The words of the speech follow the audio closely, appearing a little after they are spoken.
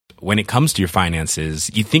when it comes to your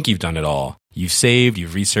finances, you think you've done it all. You've saved,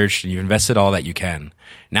 you've researched, and you've invested all that you can.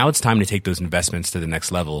 Now it's time to take those investments to the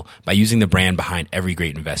next level by using the brand behind every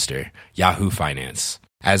great investor, Yahoo Finance.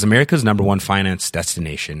 As America's #1 finance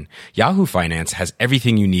destination, Yahoo Finance has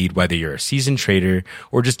everything you need, whether you're a seasoned trader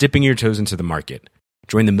or just dipping your toes into the market.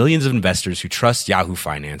 Join the millions of investors who trust Yahoo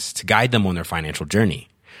Finance to guide them on their financial journey.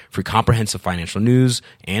 For comprehensive financial news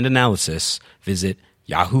and analysis, visit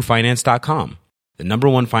yahoofinance.com, the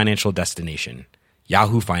 #1 financial destination,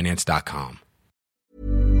 yahoofinance.com.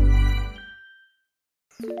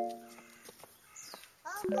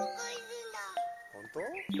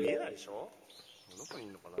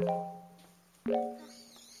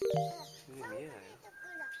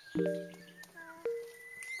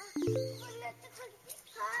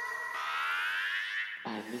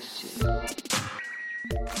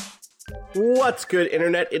 What's good,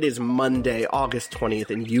 Internet? It is Monday, August 20th,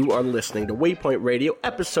 and you are listening to Waypoint Radio,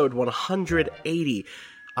 episode 180.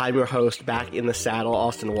 I'm your host, back in the saddle,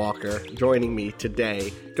 Austin Walker. Joining me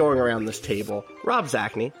today, going around this table, Rob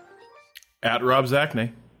Zachney. At Rob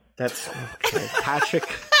Zachney. That's Patrick.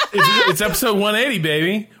 It's episode 180,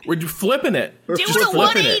 baby. We're flipping it. We're just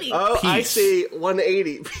flipping it. Oh, Peace. I see.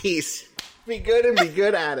 180. Peace. Be good and be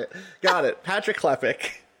good at it. Got it. Patrick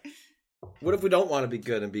Klepek. What if we don't want to be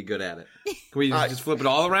good and be good at it? Can we just flip it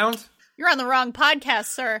all around? You're on the wrong podcast,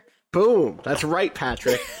 sir. Boom. That's right,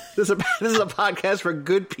 Patrick. This is a podcast for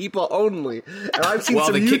good people only. And I've seen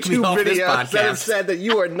some YouTube videos that have said that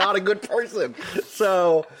you are not a good person.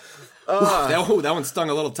 So, that one stung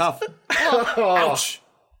a little tough. ouch.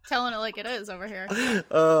 Telling it like it is over here.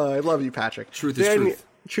 I love you, Patrick. Truth is truth.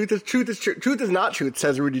 Truth is not truth,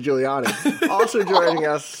 says Rudy Giuliani. Also joining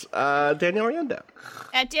us, Danielle Rienda.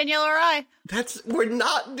 At Danielle or I. We're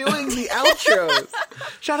not doing the outros.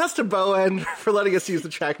 Shout outs to Bowen for letting us use the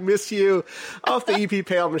track Miss You off the EP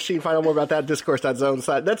Pale Machine. Find out more about that at Discourse.zone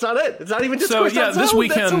site. That's not it. It's not even Discourse.zone. So yeah, this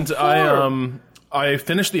weekend I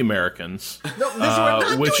finished The Americans,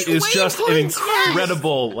 which is just an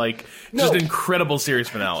incredible, incredible series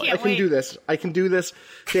finale. I can do this.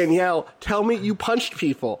 Danielle, tell me you punched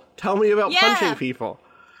people. Tell me about punching people.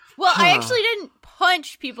 Well, I actually didn't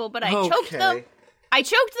punch people, but I choked them.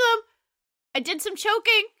 I did some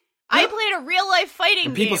choking. I played a real life fighting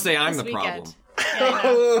game. People say I'm the weekend.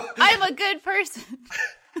 problem. Yeah, I'm a good person.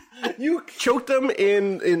 You choked them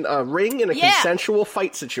in a ring in a consensual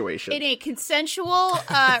fight situation. In a consensual,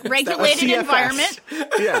 regulated environment.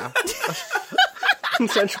 Yeah.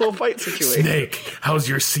 Consensual fight situation. Snake, how's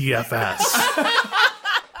your CFS?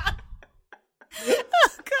 Oh,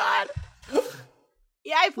 God.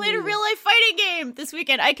 Yeah, I played a real-life fighting game this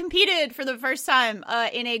weekend. I competed for the first time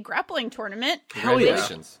in a grappling tournament.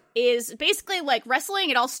 Congratulations. Is basically like wrestling.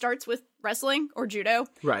 It all starts with wrestling or judo.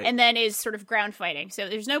 Right. And then is sort of ground fighting. So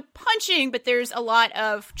there's no punching, but there's a lot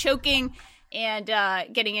of choking and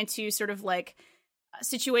getting into sort of like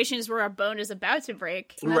situations where a bone is about to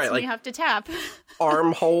break. And that's when you have to tap.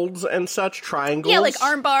 Arm holds and such, triangles. Yeah, like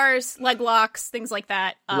arm bars, leg locks, things like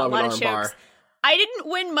that. Love a lot an of arm chokes. bar. I didn't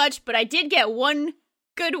win much, but I did get one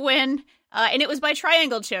good win, and it was by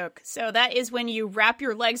triangle choke. So that is when you wrap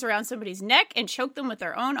your legs around somebody's neck and choke them with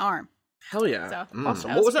their own arm. Hell yeah. So,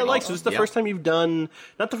 awesome. What was that like? So this is the first time you've done,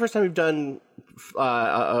 not the first time you've done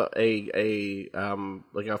a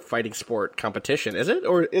fighting sport competition, is it?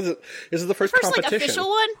 Or is it the first competition? Like, official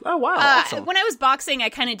one. Oh, wow. Awesome. When I was boxing, I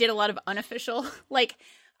kind of did a lot of unofficial, like,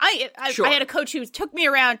 I had a coach who took me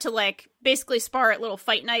around to, like, basically spar at little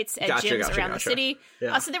fight nights at gyms around the city.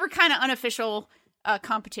 Yeah. So they were kind of unofficial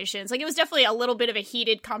competitions. Like, it was definitely a little bit of a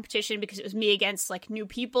heated competition because it was me against, like, new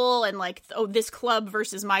people and, like, this club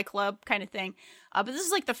versus my club kind of thing. But this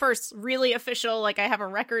is, like, the first really official, like, I have a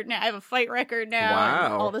record now. I have a fight record now. Wow.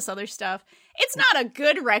 And all this other stuff. It's not a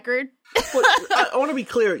good record. But I want to be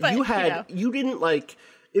clear. But, you didn't, like...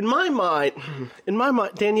 In my mind,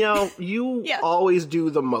 Danielle, you always do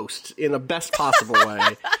the most in the best possible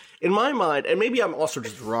way. In my mind, and maybe I'm also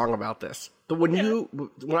just wrong about this, but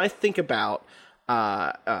when I think about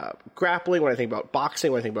grappling, when I think about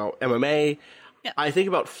boxing, when I think about MMA, I think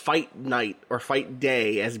about fight night or fight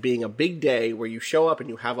day as being a big day where you show up and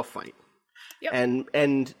you have a fight. Yep.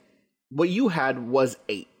 And what you had was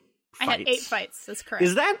 8 fights. I had 8 fights. That's correct.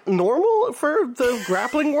 Is that normal for the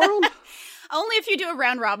grappling world? Only if you do a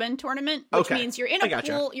round robin tournament, which means you're in a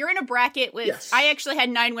pool, you're in a bracket with. Yes. I actually had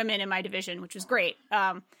 9 women in my division, which was great.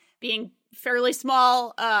 Being fairly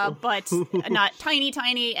small, but not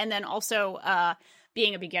tiny, and then also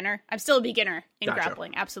being a beginner. I'm still a beginner in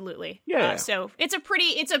grappling, absolutely. Yeah. So it's a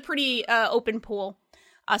pretty open pool.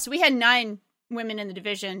 So we had 9 women in the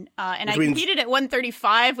division, and I competed at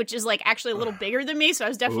 135, which is like actually a little bigger than me, so I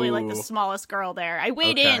was definitely like the smallest girl there. I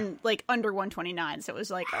weighed in like under 129, so it was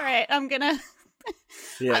like, all right, I'm gonna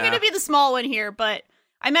I'm gonna be the small one here, but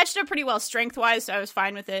I matched up pretty well strength-wise, so I was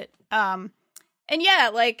fine with it. And yeah,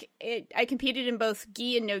 like I competed in both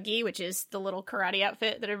gi and no gi, which is the little karate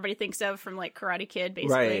outfit that everybody thinks of from like Karate Kid,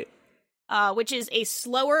 basically. Right. Which is a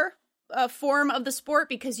slower form of the sport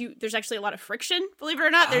because there's actually a lot of friction, believe it or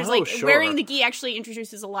not. There's wearing the gi actually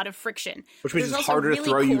introduces a lot of friction. Which means it's harder to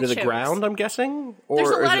throw you to the ground, I'm guessing? Or there's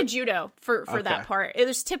a lot of judo for that part.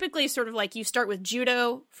 There's typically sort of like you start with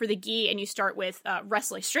judo for the gi and you start with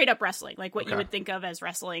wrestling, straight up wrestling, like what you would think of as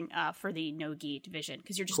wrestling for the no gi division.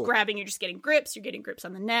 Because you're just grabbing, you're just getting grips, you're getting grips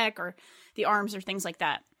on the neck or the arms or things like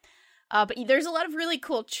that. But there's a lot of really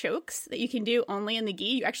cool chokes that you can do only in the gi.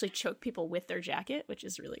 You actually choke people with their jacket, which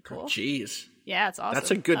is really cool. Jeez. Yeah, it's awesome.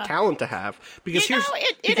 That's a good talent to have. Because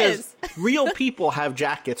it is. Real people have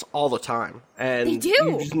jackets all the time. And they do.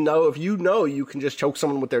 You just know, if you can just choke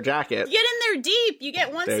someone with their jacket. You get in there deep. You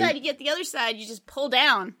get one side, you get the other side. You just pull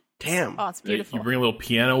down. Damn. Oh, it's beautiful. You bring a little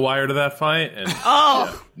piano wire to that fight, and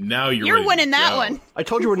now you're winning that one. I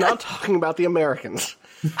told you we're not talking about the Americans.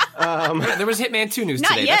 There was Hitman 2 news Not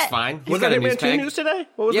today. Yet. That's fine. Was that Hitman 2 news today?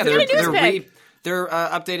 What was they're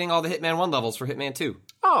updating all the Hitman 1 levels for Hitman 2.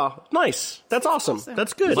 Oh, nice. That's awesome.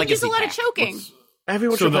 That's good. There's a lot of choking.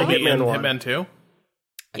 Everyone should play Hitman 1. Hitman 2?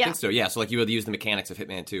 I think so, yeah. So like you would use the mechanics of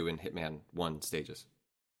Hitman 2 and Hitman 1 stages.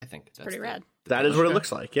 I think that's pretty rad. That is what it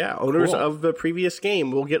looks like, yeah. Owners of the previous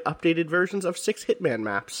game will get updated versions of 6 Hitman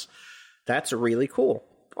maps. That's really cool.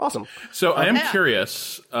 Awesome. So I am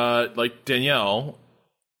curious, like Danielle,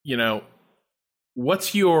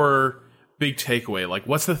 what's your big takeaway? Like,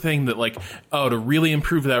 what's the thing that, like, to really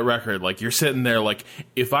improve that record, like, you're sitting there, like,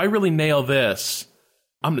 if I really nail this,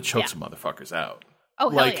 I'm going to choke some motherfuckers out. Oh,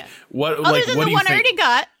 hell like, yeah. What, Other like, than what the do you one think? I already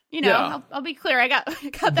got, I'll be clear. I got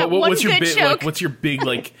that what's one your good big, choke. Like, what's your big,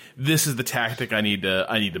 like, this is the tactic I need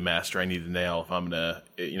to master, I need to nail if I'm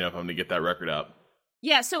going to get that record up?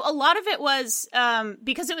 Yeah, so a lot of it was,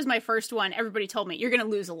 because it was my first one, everybody told me, you're going to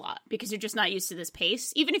lose a lot because you're just not used to this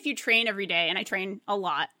pace. Even if you train every day, and I train a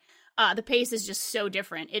lot, the pace is just so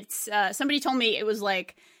different. It's, somebody told me it was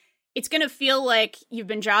like, it's going to feel like you've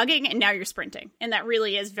been jogging and now you're sprinting. And that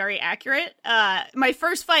really is very accurate. My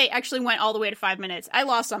first fight actually went all the way to 5 minutes. I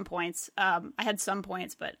lost on points. I had some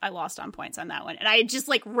points, but I lost on points on that one. And I just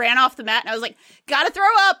like ran off the mat and I was like, gotta throw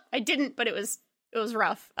up. I didn't, but it was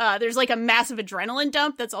rough. There's like a massive adrenaline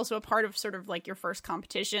dump that's also a part of sort of like your first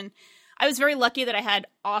competition. I was very lucky that I had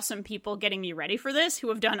awesome people getting me ready for this who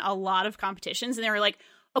have done a lot of competitions, and they were like,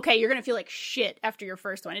 okay, you're going to feel like shit after your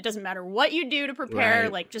first one. It doesn't matter what you do to prepare,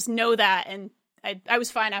 like just know that. And I was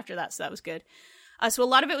fine after that, so that was good. So a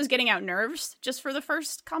lot of it was getting out nerves just for the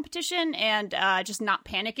first competition and just not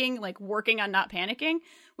panicking, like working on not panicking,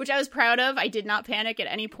 which I was proud of. I did not panic at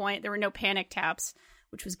any point. There were no panic taps,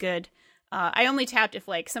 which was good. I only tapped if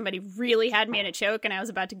like somebody really had me in a choke and I was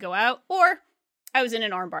about to go out, or I was in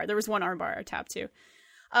an armbar. There was one armbar I tapped to.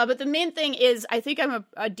 But the main thing is I think I'm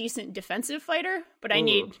a decent defensive fighter, but I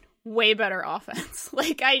need way better offense.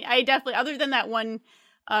 Like I definitely, other than that one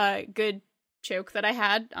good choke that I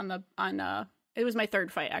had it was my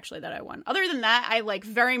third fight actually that I won. Other than that, I like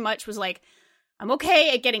very much was like, I'm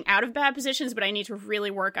okay at getting out of bad positions, but I need to really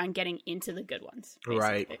work on getting into the good ones.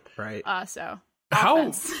 Basically. Right. So how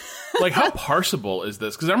parsable is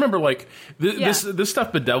this? Because I remember like this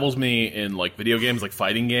stuff bedevils me in like video games, like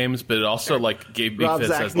fighting games, but it also like gave me fits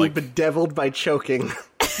as like bedeviled by choking.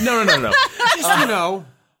 No. Just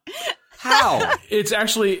how? It's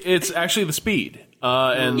actually the speed.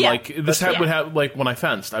 And like this would have like when I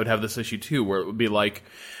fenced, I would have this issue too, where it would be like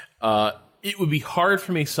it would be hard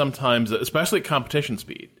for me sometimes, especially at competition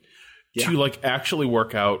speed, to like actually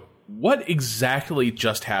work out what exactly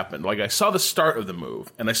just happened. Like I saw the start of the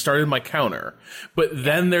move and I started my counter, but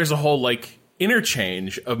then there's a whole like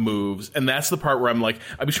interchange of moves, and that's the part where I'm like,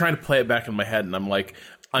 I'd be trying to play it back in my head, and I'm like,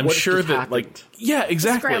 I'm sure that happened? Like, yeah,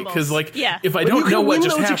 exactly, because like, if I don't know what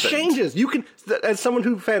just happened, exchanges, you can, as someone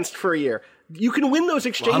who fenced for a year, you can win those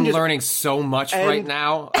exchanges. Well, I'm learning so much right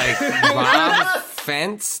now. Like Rob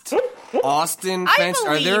fenced, Austin fenced.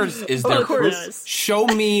 Is there proof? Show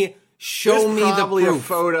me the proof. A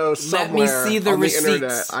photo somewhere. Let me see the receipts.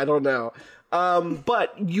 Internet. I don't know.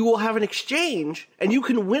 But you will have an exchange, and you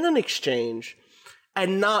can win an exchange,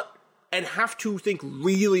 and have to think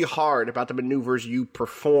really hard about the maneuvers you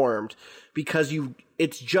performed, because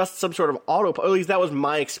it's just some sort of auto. At least that was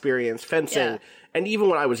my experience fencing, and even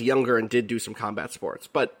when I was younger and did do some combat sports.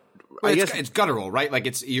 But it's guttural, right?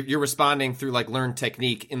 Like you're responding through like learned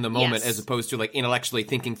technique in the moment, as opposed to like intellectually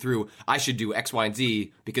thinking through, I should do X, Y, and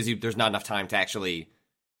Z, because there's not enough time to actually.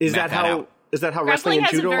 Is that how wrestling and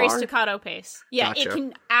judo has a very are? staccato pace. Yeah, gotcha. It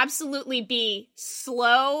can absolutely be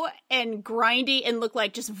slow and grindy and look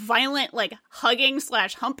like just violent, like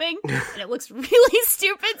hugging/humping, and it looks really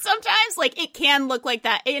stupid sometimes. Like it can look like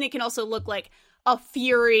that, and it can also look like a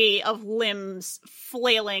fury of limbs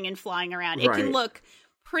flailing and flying around. It can look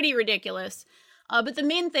pretty ridiculous. But the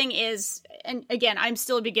main thing is, and again, I'm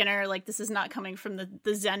still a beginner. Like this is not coming from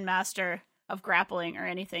the Zen master of grappling or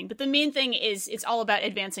anything. But the main thing is it's all about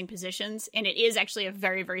advancing positions, and it is actually a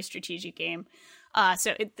very, very strategic game.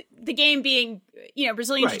 The game being,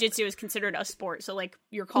 Brazilian Jiu-Jitsu is considered a sport. So like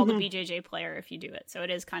you're called a BJJ player if you do it. So it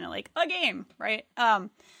is kind of like a game, right?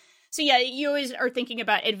 So yeah, you always are thinking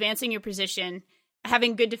about advancing your position,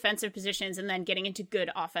 having good defensive positions, and then getting into good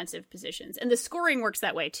offensive positions. And the scoring works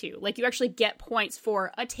that way too. Like you actually get points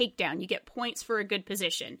for a takedown. You get points for a good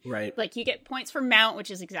position. Right. Like you get points for mount,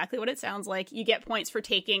 which is exactly what it sounds like. You get points for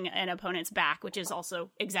taking an opponent's back, which is also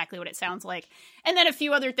exactly what it sounds like. And then a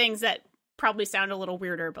few other things that probably sound a little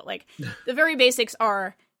weirder, but like the very basics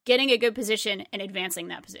are getting a good position and advancing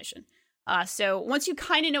that position. So once you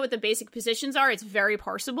kind of know what the basic positions are, it's very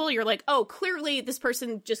parsable. You're like, oh, clearly this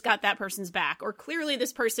person just got that person's back, or clearly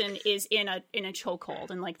this person is in a chokehold,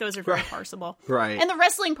 and like those are very parsable. Right. And the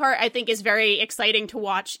wrestling part, I think, is very exciting to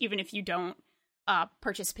watch, even if you don't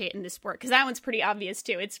participate in this sport, because that one's pretty obvious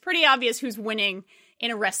too. It's pretty obvious who's winning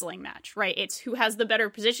in a wrestling match, right? It's who has the better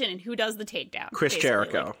position and who does the takedown. Chris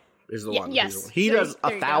Jericho. Like, is the one. Yes. He does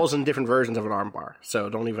 1,000 different versions of an armbar, so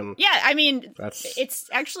don't even... Yeah, I mean, it's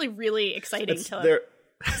actually really exciting to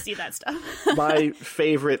see that stuff. My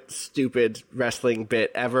favorite stupid wrestling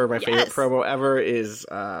bit ever, my favorite promo ever is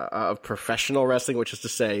of professional wrestling, which is to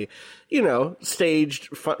say,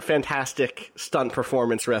 staged, fantastic stunt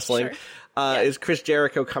performance wrestling. Sure. Is Chris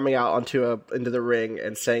Jericho coming out into the ring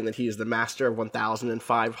and saying that he is the master of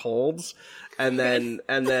 1,005 holds. And then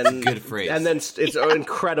good phrase. And then it's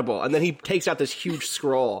incredible. And then he takes out this huge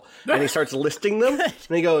scroll and he starts listing them.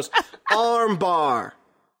 And he goes, armbar,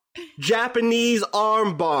 Japanese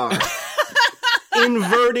armbar,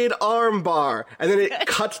 inverted armbar. And then it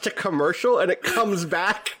cuts to commercial and it comes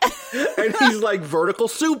back and he's like, vertical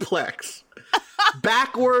suplex,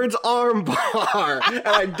 backwards armbar. And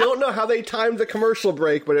I don't know how they timed the commercial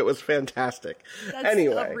break, but it was fantastic. That's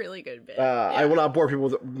anyway, a really good bit. I will not bore people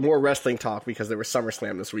with more wrestling talk because there was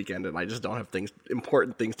SummerSlam this weekend and I just don't have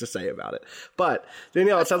important things to say about it. But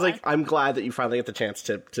Danielle, it sounds like I'm glad that you finally get the chance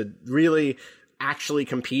to really actually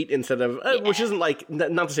compete instead of which isn't like,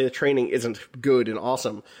 not to say the training isn't good and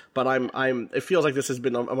awesome, but it feels like this has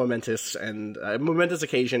been a momentous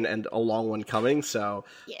occasion and a long one coming, so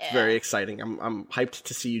it's very exciting. I'm hyped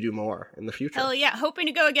to see you do more in the future. Hell yeah, hoping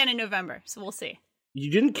to go again in November, so we'll see. You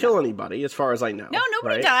didn't kill anybody, as far as I know. No,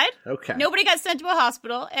 nobody died. Okay. Nobody got sent to a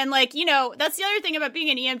hospital, and that's the other thing about being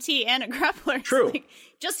an EMT and a grappler. True. Like,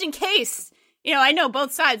 just in case. I know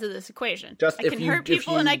both sides of this equation. I can hurt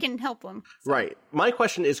people and I can help them. So. Right. My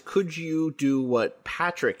question is, could you do what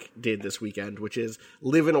Patrick did this weekend, which is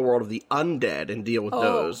live in a world of the undead and deal with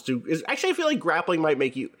those? Actually, I feel like grappling might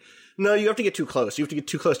make you... No, you have to get too close. You have to get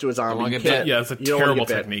too close to a zombie. It's a terrible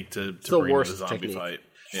technique to bring in a zombie technique. Fight.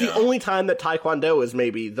 It's the only time that Taekwondo is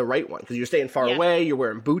maybe the right one, because you're staying far away, you're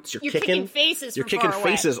wearing boots, you're kicking faces You're kicking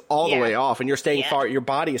faces all the way off, and you're staying far... Your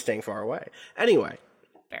body is staying far away. Anyway...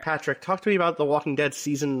 Patrick, talk to me about The Walking Dead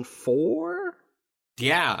season 4.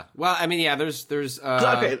 Yeah, well, I mean, there's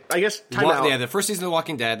okay, I guess time out. Yeah, the first season of The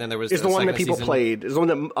Walking Dead, then there was the one that people played. Is the one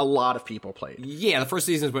that a lot of people played. Yeah, the first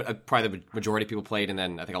season is what probably the majority of people played, and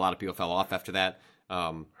then I think a lot of people fell off after that.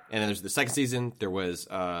 And then there's the second season. There was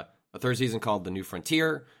a third season called The New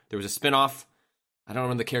Frontier. There was a spinoff. I don't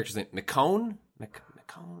remember the character's name. Michonne.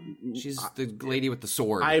 She's the lady with the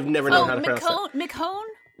sword. I've never known how to pronounce it. Michonne.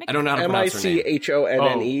 I don't know how to pronounce her name.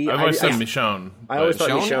 Michonne. I've always said Michonne. I always thought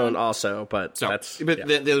Michonne also, but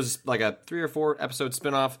there was like a 3 or 4 episode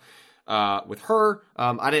spinoff with her.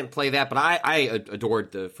 I didn't play that, but I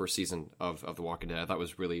adored the first season of The Walking Dead. I thought it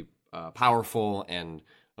was really powerful and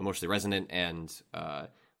emotionally resonant, and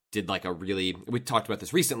did like a really... We talked about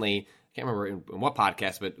this recently. I can't remember in what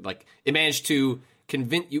podcast, but like it managed to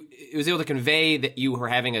convince you. It was able to convey that you were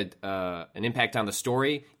having an impact on the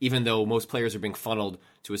story, even though most players are being funneled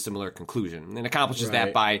to a similar conclusion, and it accomplishes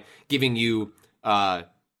that by giving you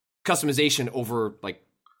customization over like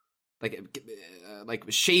like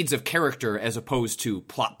shades of character as opposed to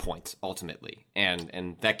plot points ultimately,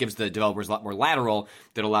 and that gives the developers a lot more lateral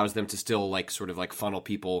that allows them to still like sort of like funnel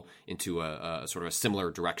people into a sort of a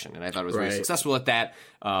similar direction. And I thought it was very successful at that.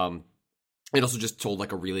 It also just told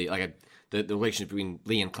like a really like the relationship between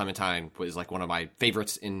Lee and Clementine was like one of my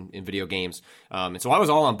favorites in video games. And so I was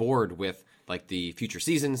all on board with like the future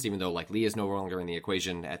seasons, even though like Lee is no longer in the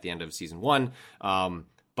equation at the end of season 1.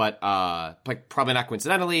 But like probably not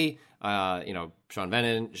coincidentally, Sean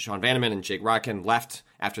Vanneman and Jake Rodkin left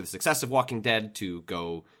after the success of Walking Dead to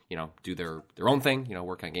go, do their own thing,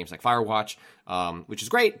 work on games like Firewatch, which is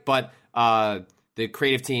great. But the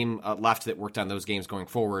creative team left that worked on those games going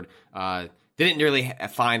forward. They didn't really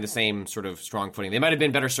find the same sort of strong footing. They might have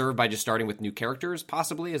been better served by just starting with new characters,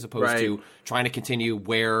 possibly, as opposed to trying to continue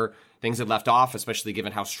where things had left off, especially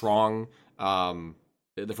given how strong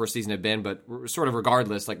the first season had been. But sort of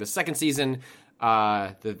regardless, like the second season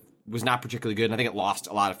was not particularly good, and I think it lost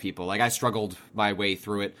a lot of people. Like I struggled my way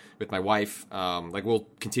through it with my wife. Like we'll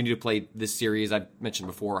continue to play this series. I've mentioned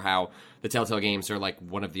before how the Telltale games are like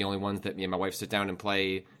one of the only ones that me and my wife sit down and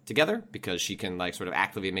play together because she can like sort of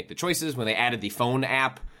actively make the choices. When they added the phone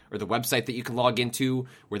app or the website that you can log into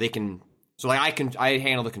where they can, so like I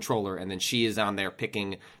handle the controller and then she is on there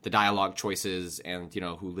picking the dialogue choices and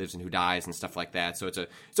who lives and who dies and stuff like that. So it's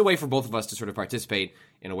a way for both of us to sort of participate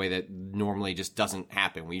in a way that normally just doesn't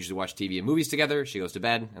happen. We usually watch TV and movies together. She goes to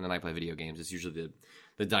bed and then I play video games. It's usually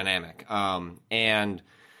the dynamic. And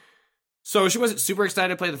so she wasn't super excited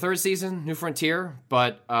to play the third season, New Frontier,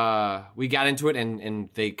 but we got into it and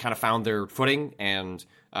they kind of found their footing, and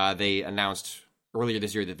they announced earlier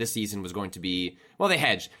this year that this season was going to be, well, they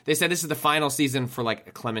hedged. They said this is the final season for like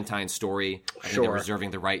a Clementine story. I think they're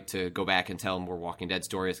reserving the right to go back and tell more Walking Dead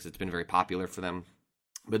stories because it's been very popular for them.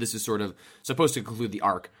 But this is sort of supposed to conclude the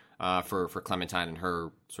arc for Clementine and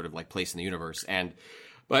her sort of like place in the universe. And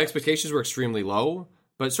my expectations were extremely low.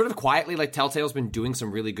 But sort of quietly, like Telltale's been doing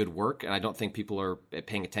some really good work, and I don't think people are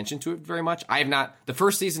paying attention to it very much. I have not. The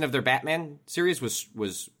first season of their Batman series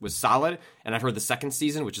was solid, and I've heard the second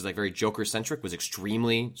season, which is like very Joker centric, was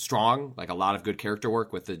extremely strong. Like a lot of good character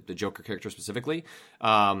work with the Joker character specifically.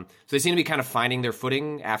 So they seem to be kind of finding their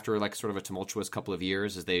footing after like sort of a tumultuous couple of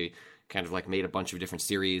years as they kind of like made a bunch of different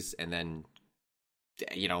series and then.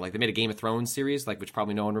 Like they made a Game of Thrones series, like which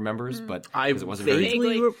probably no one remembers, but because it wasn't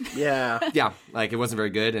very yeah, like it wasn't very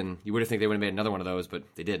good, and you would have think they would have made another one of those, but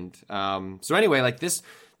they didn't. So anyway, like this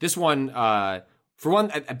one, for one,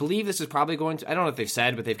 I believe this is probably going to. I don't know if they've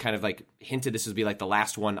said, but they've kind of like hinted this would be like the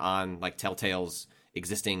last one on like Telltale's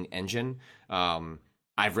existing engine.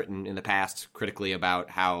 I've written in the past critically about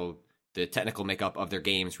how the technical makeup of their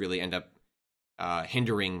games really end up.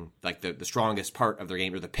 Hindering like the strongest part of their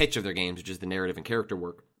game or the pitch of their games, which is the narrative and character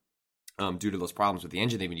work, due to those problems with the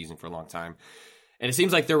engine they've been using for a long time. And it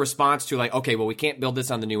seems like their response to like, okay, well, we can't build this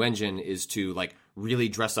on the new engine is to like really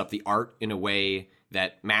dress up the art in a way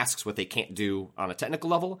that masks what they can't do on a technical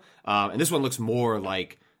level. And this one looks more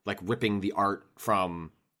like ripping the art from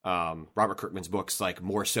Robert Kirkman's books, like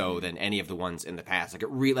more so than any of the ones in the past. Like it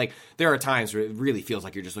really, like there are times where it really feels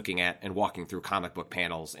like you're just looking at and walking through comic book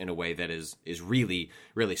panels in a way that is really,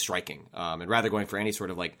 really striking. And rather going for any sort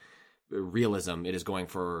of like realism, it is going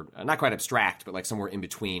for not quite abstract, but like somewhere in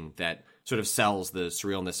between that sort of sells the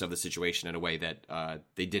surrealness of the situation in a way that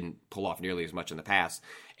they didn't pull off nearly as much in the past.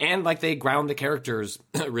 And like they ground the characters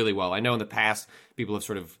really well. I know in the past people have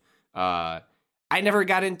sort of, I never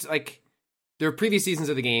got into like, there are previous seasons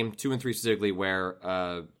of the game, 2 and 3 specifically,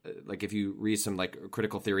 where, like, if you read some, like,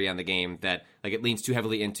 critical theory on the game, that, like, it leans too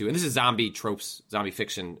heavily into, and this is zombie tropes, zombie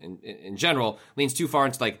fiction in general, leans too far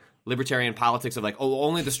into, like, libertarian politics of, like, oh,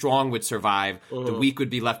 only the strong would survive, the weak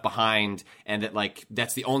would be left behind, and that, like,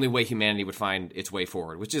 that's the only way humanity would find its way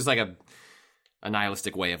forward, which is, like, a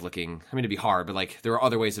nihilistic way of looking. I mean, to be hard, but, like, there are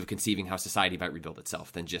other ways of conceiving how society might rebuild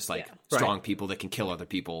itself than just, like, strong people that can kill other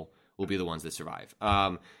people will be the ones that survive.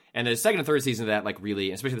 And the second and third season of that, like,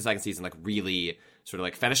 really, especially the second season, like, really sort of,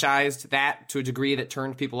 like, fetishized that to a degree that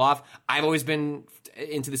turned people off. I've always been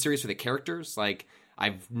into the series for the characters. Like,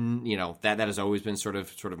 I've, that has always been sort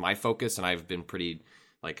of my focus, and I've been pretty,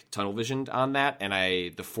 like, tunnel visioned on that. And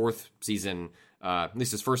the fourth season, at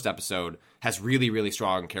least this first episode, has really, really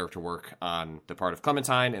strong character work on the part of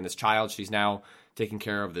Clementine and this child she's now taking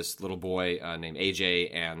care of, this little boy named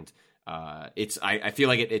AJ, and I feel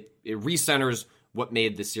like it recenters what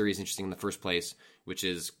made the series interesting in the first place, which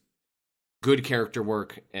is good character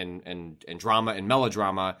work and drama and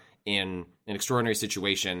melodrama in an extraordinary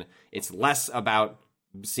situation. It's less about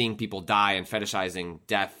seeing people die and fetishizing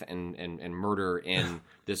death and murder in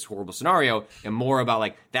this horrible scenario, and more about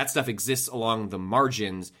like that stuff exists along the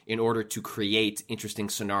margins in order to create interesting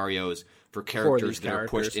scenarios for characters that are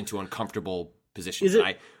pushed into uncomfortable positions.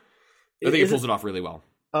 I think it pulls it off really well.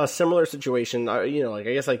 A similar situation, you know, like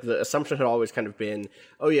I guess like the assumption had always kind of been,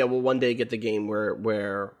 oh yeah, we'll one day get the game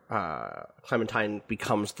where Clementine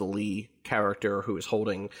becomes the Lee character who is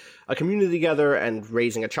holding a community together and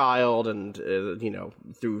raising a child and, you know,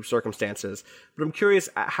 through circumstances. But I'm curious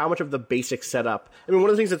how much of the basic setup, I mean, one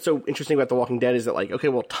of the things that's so interesting about The Walking Dead is that like, okay,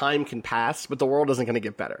 well, time can pass, but the world isn't going to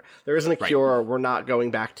get better. There isn't a cure. Right. We're not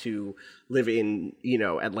going back to live in, you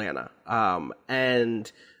know, Atlanta.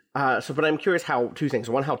 But I'm curious two things.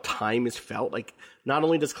 One, how time is felt. Like, not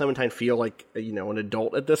only does Clementine feel like, you know, an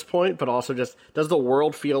adult at this point, but also just, does the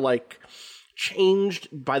world feel like changed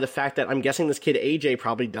by the fact that I'm guessing this kid AJ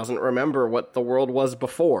probably doesn't remember what the world was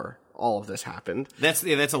before all of this happened. That's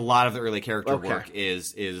a lot of the early character work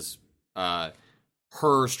is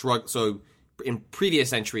her struggle. So in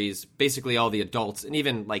previous entries, basically all the adults and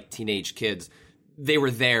even like teenage kids, they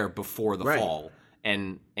were there before the fall.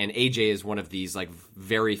 And AJ is one of these like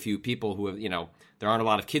very few people who have, you know, there aren't a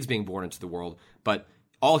lot of kids being born into the world, but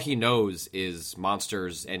all he knows is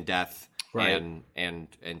monsters and death and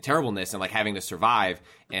terribleness and like having to survive.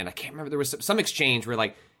 And I can't remember, there was some exchange where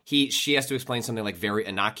like she has to explain something like very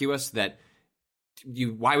innocuous that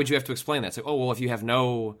why would you have to explain that? It's like, oh, well, if you have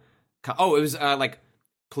no, it was like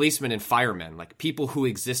policemen and firemen, like people who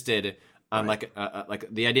existed on like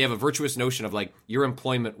the idea of a virtuous notion of like your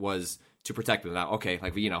employment was to protect them. Now, okay,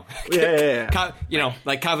 like, you know, you know,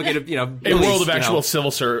 like complicated, you know, a world of actual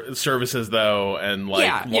civil services though, and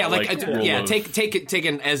like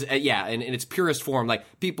taken as in its purest form,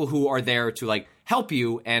 like people who are there to like help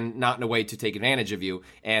you and not in a way to take advantage of you.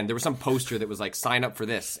 And there was some poster that was like, sign up for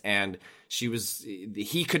this, and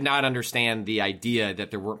he could not understand the idea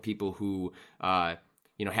that there weren't people who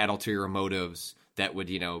you know, had ulterior motives that would,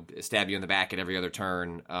 you know, stab you in the back at every other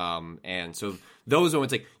turn. And so those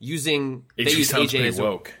moments, like they use AJ as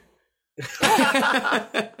woke.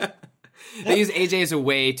 They use AJ as a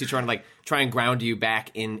way to try and ground you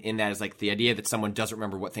back in that, as like the idea that someone doesn't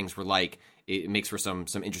remember what things were like. It makes for some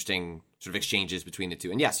interesting sort of exchanges between the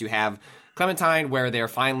two. And yes, you have Clementine where they're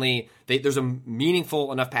finally there's a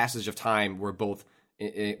meaningful enough passage of time where both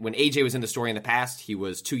when AJ was in the story in the past, he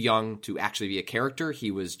was too young to actually be a character.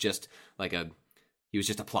 He was just like a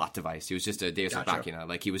plot device. He was just a Deus Ex Machina.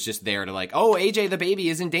 Like, he was just there to like, oh, AJ the baby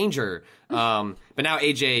is in danger. But now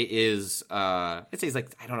AJ is, let's say he's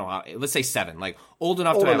like, I don't know how, let's say 7, like old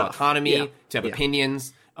enough to have autonomy, to have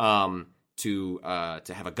opinions, to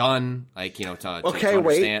have a gun, like, you know, to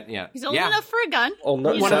understand. Yeah, he's old enough for a gun.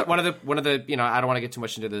 One of the, you know, I don't want to get too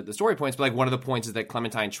much into the story points, but like one of the points is that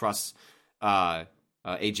Clementine trusts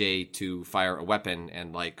AJ to fire a weapon,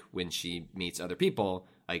 and like when she meets other people,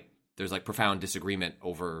 like there's like profound disagreement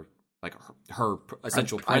over like her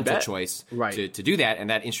essential parental choice to do that, and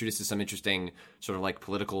that introduces some interesting sort of like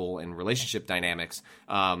political and relationship dynamics.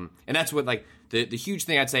 And that's what like the huge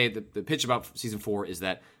thing I'd say, the pitch about season 4 is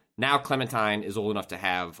that now Clementine is old enough to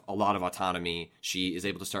have a lot of autonomy. She is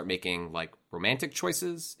able to start making like romantic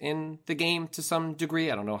choices in the game to some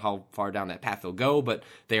degree. I don't know how far down that path they'll go, but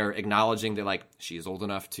they are acknowledging that like she is old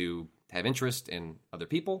enough to have interest in other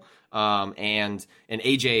people. And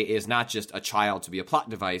AJ is not just a child to be a plot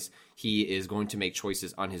device. He is going to make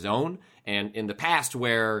choices on his own. And in the past,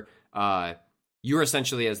 where you're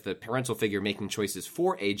essentially as the parental figure making choices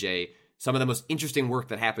for AJ, some of the most interesting work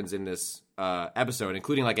that happens in this episode,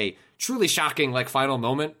 including like a truly shocking like final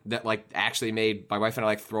moment that like actually made my wife and I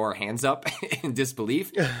like throw our hands up in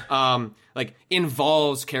disbelief, like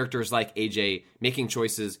involves characters like AJ making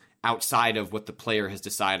choices outside of what the player has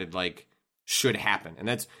decided like should happen. And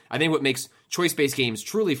that's, I think, what makes choice-based games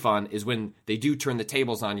truly fun is when they do turn the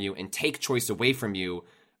tables on you and take choice away from you,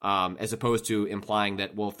 as opposed to implying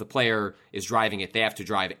that, well, if the player is driving it, they have to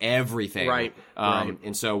drive everything. Right.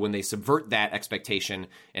 And so when they subvert that expectation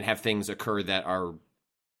and have things occur that are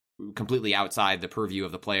completely outside the purview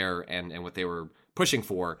of the player and what they were pushing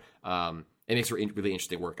for, it makes for really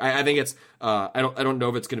interesting work. I think it's I don't know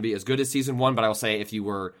if it's going to be as good as season 1, but I will say if you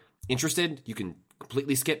were interested, you can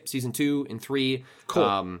completely skip season 2 and 3. Cool.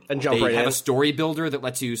 And jump right in. They have a story builder that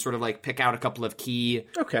lets you sort of like pick out a couple of key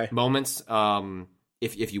moments.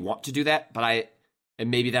 If you want to do that,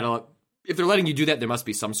 and maybe that'll, if they're letting you do that, there must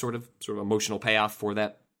be some sort of emotional payoff for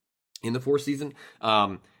that in the 4th season.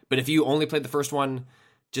 But if you only played the first one,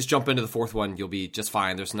 just jump into the 4th one. You'll be just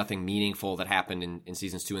fine. There's nothing meaningful that happened in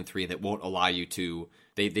seasons 2 and 3 that won't allow you to,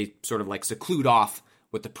 they sort of like seclude off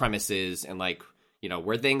what the premise is and like,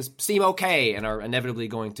 where things seem okay and are inevitably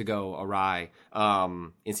going to go awry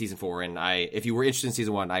in season 4. And if you were interested in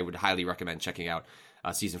season 1, I would highly recommend checking out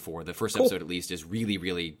season 4. The first episode, at least, is really,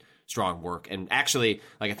 really strong work. And actually,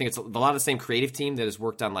 I think it's a lot of the same creative team that has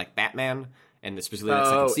worked on Batman and specifically the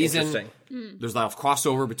second season. There's a lot of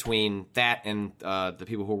crossover between that and the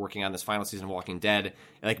people who are working on this final season of Walking Dead.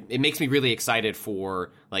 It makes me really excited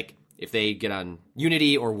for if they get on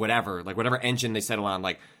Unity or whatever engine they settle on,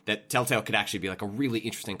 that Telltale could actually be a really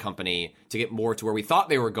interesting company to get more to where we thought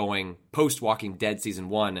they were going post Walking Dead season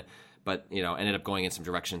 1, but ended up going in some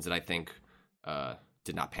directions that I think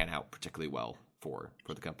did not pan out particularly well for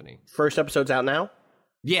the company. First episode's out now?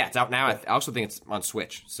 Yeah, it's out now. I also think it's on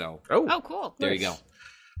Switch. So cool. There you go.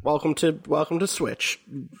 Welcome to Switch,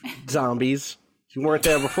 zombies. You weren't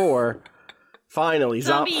there before. Finally,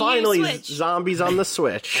 zombies on the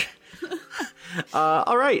Switch.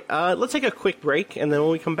 All right, let's take a quick break, and then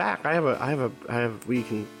when we come back, I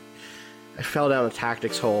fell down a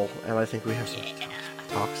tactics hole, and I think we have some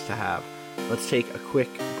talks to have. Let's take a quick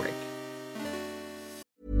break.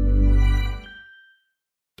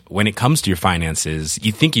 When it comes to your finances,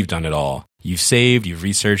 you think you've done it all. You've saved, you've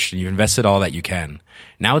researched, and you've invested all that you can.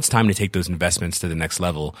 Now it's time to take those investments to the next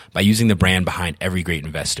level by using the brand behind every great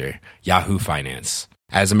investor, Yahoo Finance.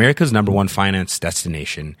 As America's #1 finance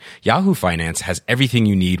destination, Yahoo Finance has everything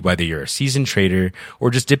you need, whether you're a seasoned trader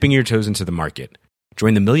or just dipping your toes into the market.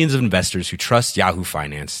 Join the millions of investors who trust Yahoo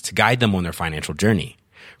Finance to guide them on their financial journey.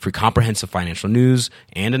 For comprehensive financial news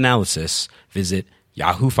and analysis, visit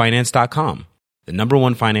yahoofinance.com. The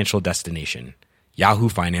 #1 financial destination,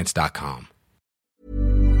 yahoofinance.com.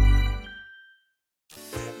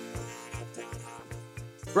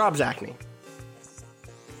 Rob Zacny.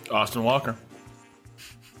 Austin Walker.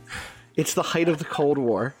 It's the height of the Cold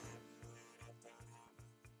War.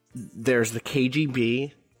 There's the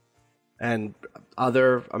KGB and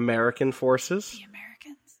other American forces. The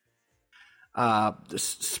Americans.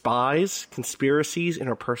 Spies, conspiracies,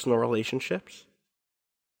 interpersonal relationships.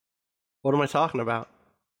 What am I talking about?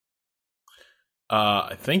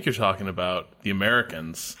 I think you're talking about The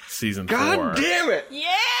Americans, season 4. God damn it!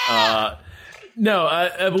 Yeah! No,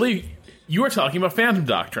 I believe you were talking about Phantom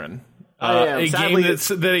Doctrine. I am. A Sadly, game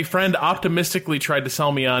that a friend optimistically tried to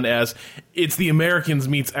sell me on as it's The Americans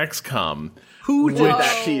meets XCOM. Who did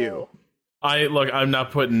that to you? I'm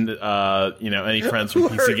not putting any friends from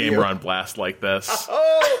PC Gamer on blast like this.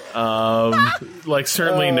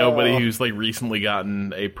 Certainly nobody who's recently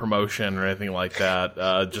gotten a promotion or anything like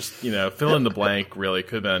that. Just fill in the blank. Really,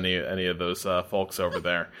 could have been any of those folks over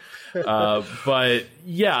there. But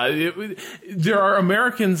yeah, there are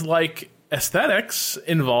Americans aesthetics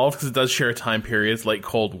involved because it does share time periods like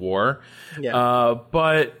Cold War. Yeah.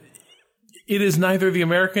 But it is neither The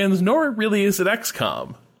Americans nor really is it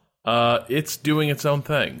XCOM. It's doing its own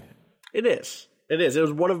thing. It is. It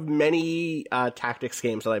was one of many tactics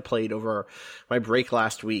games that I played over my break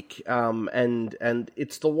last week, and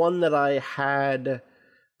it's the one that I had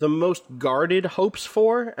the most guarded hopes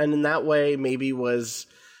for, and in that way maybe was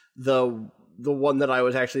the one that I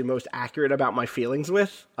was actually most accurate about my feelings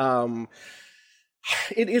with.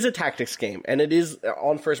 It is a tactics game, and it is,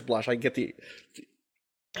 on first blush, I get the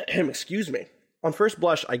excuse me. On first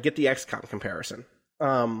blush, I get the XCOM comparison.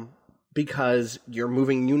 Because you're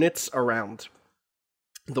moving units around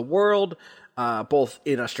the world, both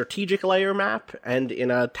in a strategic layer map and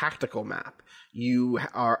in a tactical map. You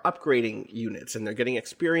are upgrading units, and they're getting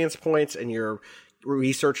experience points, and you're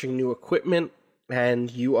researching new equipment,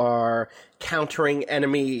 and you are countering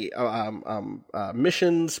enemy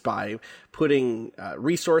missions by putting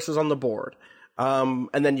resources on the board. And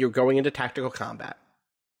then you're going into tactical combat.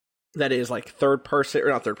 That is third person, or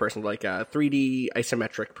not third person, 3D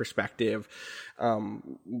isometric perspective.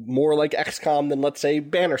 More like XCOM than, let's say,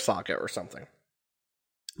 Banner Saga or something.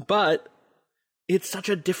 But it's such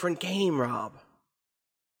a different game, Rob.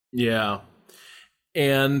 Yeah.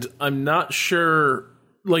 And I'm not sure,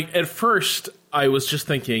 at first, I was just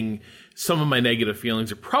thinking some of my negative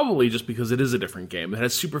feelings are probably just because it is a different game. It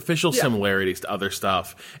has superficial similarities to other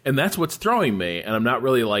stuff. And that's what's throwing me. And I'm not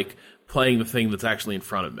really, playing the thing that's actually in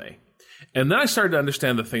front of me. And then I started to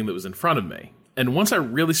understand the thing that was in front of me. And once I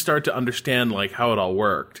really started to understand how it all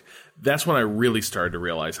worked, that's when I really started to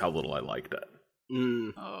realize how little I liked it.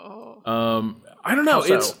 I don't know.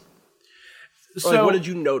 So what did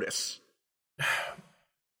you notice?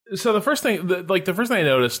 So the first thing I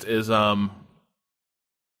noticed is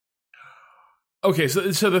okay,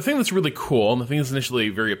 so the thing that's really cool, and the thing that's initially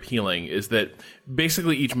very appealing, is that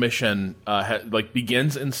basically each mission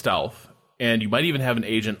begins in stealth, and you might even have an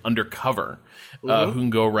agent undercover who can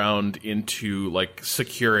go around into like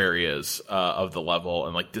secure areas of the level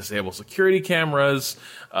and like disable security cameras,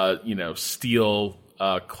 steal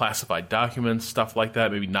classified documents, stuff like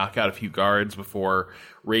that. Maybe knock out a few guards before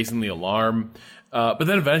raising the alarm. But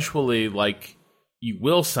then eventually, like, you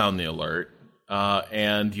will sound the alert,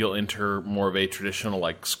 and you'll enter more of a traditional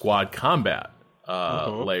like squad combat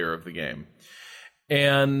layer of the game.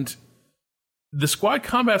 And the squad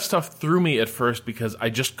combat stuff threw me at first because I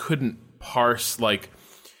just couldn't parse, like,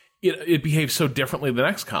 it behaves so differently than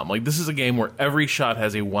XCOM. Like, this is a game where every shot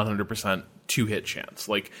has a 100% two-hit chance.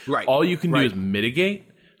 Like, all you can do is mitigate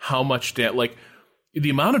how much like, the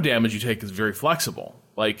amount of damage you take is very flexible.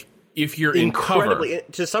 Like, if you're in cover,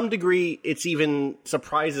 to some degree, it's even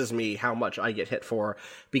surprises me how much I get hit for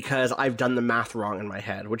because I've done the math wrong in my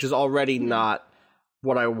head, which is already not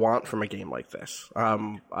what I want from a game like this.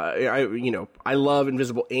 I love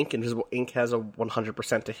Invisible Ink. Invisible Ink has a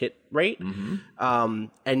 100% to hit rate, and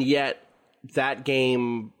yet that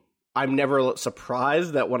game, I'm never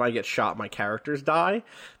surprised that when I get shot, my characters die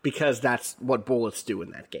because that's what bullets do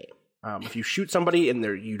in that game. If you shoot somebody and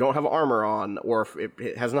you don't have armor on, or if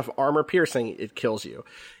it has enough armor piercing, it kills you.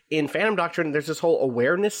 In Phantom Doctrine, there's this whole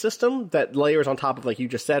awareness system that layers on top of, like you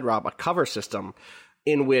just said, Rob, a cover system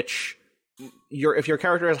in which if your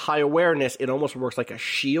character has high awareness, it almost works like a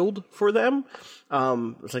shield for them.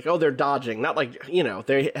 It's like, oh, they're dodging. Not like,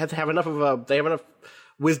 they have to have enough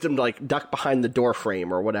wisdom to like duck behind the door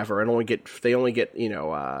frame or whatever, and they only get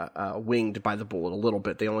winged by the bullet a little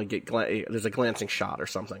bit. They only get there's a glancing shot or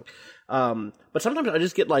something. But sometimes I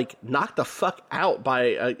just get like knocked the fuck out by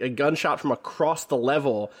a gunshot from across the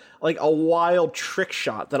level, like a wild trick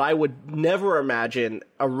shot that I would never imagine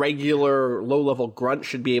a regular low level grunt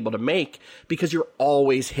should be able to make because you're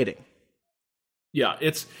always hitting. Yeah,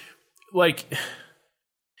 it's like,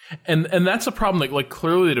 and that's a problem. Like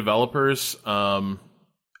clearly the developers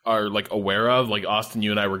are like aware of. Like Austin, you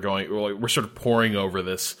and I we're sort of poring over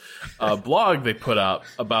this blog they put up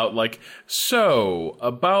about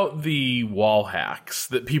about the wall hacks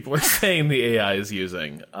that people are saying the AI is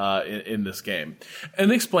using in this game, and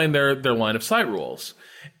they explain their line of sight rules,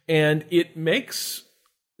 and it makes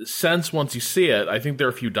sense once you see it. I think there are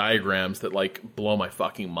a few diagrams that like blow my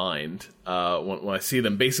fucking mind when I see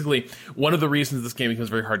them. Basically, one of the reasons this game becomes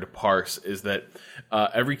very hard to parse is that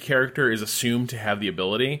every character is assumed to have the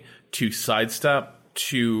ability to sidestep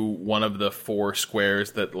to one of the 4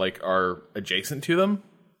 squares that like are adjacent to them.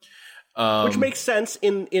 Which makes sense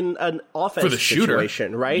in an offense for the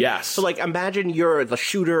situation, right? Yes. So, like, imagine you're the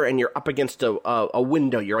shooter and you're up against a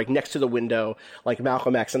window. You're, like, next to the window, like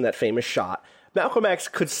Malcolm X in that famous shot. Malcolm X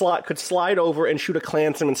could slide over and shoot a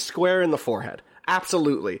Klansman square in the forehead.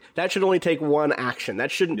 Absolutely. That should only take one action.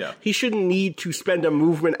 He shouldn't need to spend a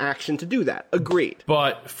movement action to do that. Agreed.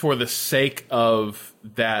 But for the sake of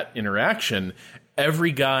that interaction,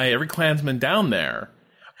 every Klansman down there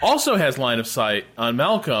also has line of sight on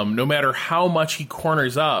Malcolm, no matter how much he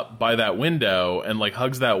corners up by that window and like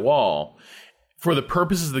hugs that wall. For the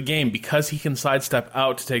purposes of the game, because he can sidestep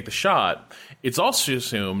out to take the shot, it's also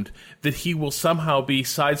assumed that he will somehow be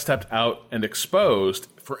sidestepped out and exposed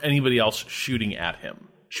for anybody else shooting at him.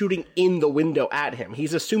 Shooting in the window at him.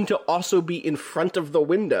 He's assumed to also be in front of the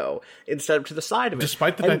window instead of to the side of it.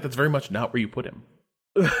 Despite the fact that's very much not where you put him.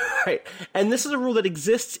 Right. And this is a rule that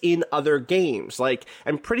exists in other games. Like,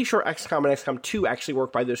 I'm pretty sure XCOM and XCOM 2 actually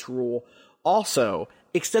work by this rule also,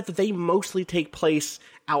 except that they mostly take place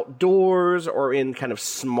outdoors or in kind of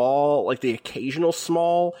small, like the occasional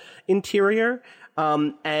small interior.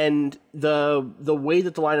 And the way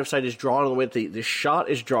that the line of sight is drawn and the way that the shot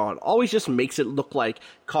is drawn always just makes it look like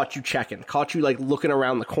caught you like looking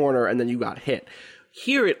around the corner and then you got hit.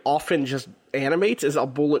 Here it often just animates as a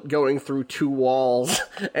bullet going through 2 walls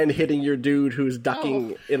and hitting your dude who's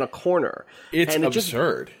ducking in a corner. It's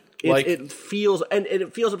absurd. It feels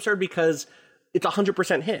absurd because it's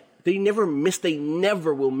 100% hit. They never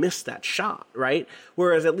will miss that shot, right?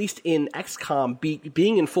 Whereas at least in XCOM,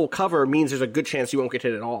 being in full cover means there's a good chance you won't get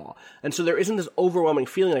hit at all. And so there isn't this overwhelming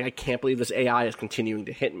feeling like, I can't believe this AI is continuing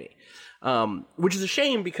to hit me. Which is a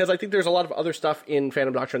shame because I think there's a lot of other stuff in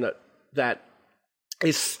Phantom Doctrine that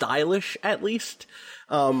is stylish, at least.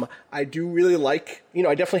 I do really like,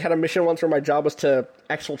 I definitely had a mission once where my job was to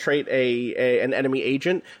exfiltrate an enemy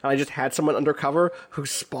agent, and I just had someone undercover who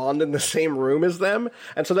spawned in the same room as them,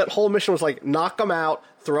 and so that whole mission was like, knock them out,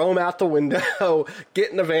 throw them out the window,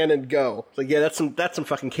 get in the van, and go. Like, yeah, that's some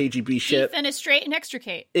fucking KGB shit. Defenestrate and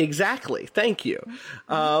extricate. Exactly. Thank you.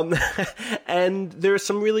 And there's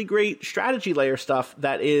some really great strategy layer stuff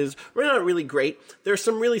that is really not really great. There's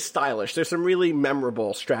some really stylish. There's some really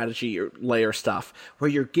memorable strategy layer stuff where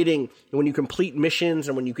you're getting, when you complete missions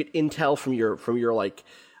and when you get intel from your like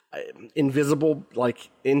invisible like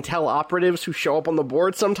intel operatives who show up on the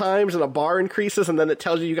board sometimes, and a bar increases and then it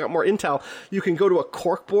tells you got more intel. You can go to a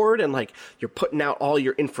cork board and like you're putting out all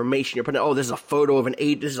your information. You're putting out, this is a photo of an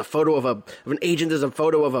agent, this is a photo of an agent, there's a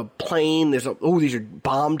photo of a plane, these are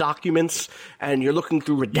bomb documents, and you're looking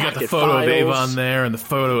through redacted files. You got the photo of Avon there and the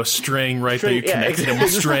photo of String right there. You connected him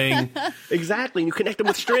with String. Exactly. You connect them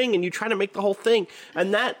with String and you try to make the whole thing,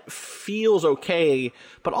 and that feels okay.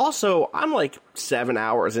 But also, I'm like 7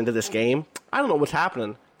 hours into this game. I don't know what's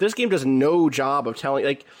happening. This game does no job of telling,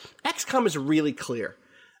 like, XCOM is really clear.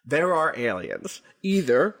 There are aliens.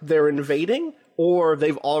 Either they're invading or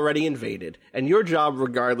they've already invaded. And your job,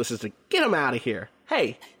 regardless, is to get them out of here.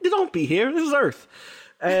 Hey, don't be here. This is Earth.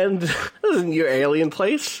 And this isn't your alien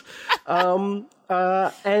place. And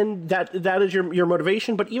that is your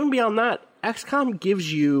motivation. But even beyond that, XCOM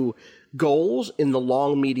gives you goals in the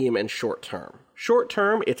long, medium, and short term. Short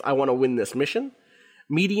term, it's I want to win this mission.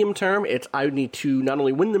 Medium term, it's I need to not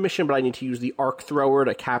only win the mission, but I need to use the arc thrower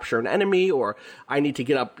to capture an enemy, or I need to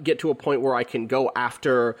get to a point where I can go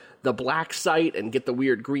after the black site and get the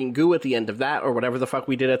weird green goo at the end of that, or whatever the fuck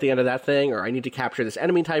we did at the end of that thing, or I need to capture this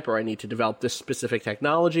enemy type, or I need to develop this specific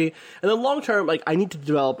technology. And then long term, like, I need to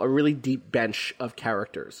develop a really deep bench of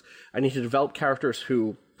characters. I need to develop characters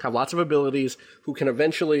who have lots of abilities, who can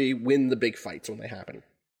eventually win the big fights when they happen.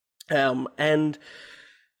 And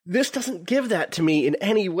this doesn't give that to me in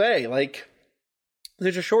any way. Like,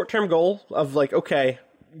 there's a short-term goal of, like, okay,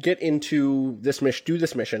 get into this mission, do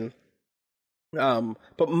this mission.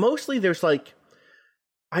 But mostly there's, like,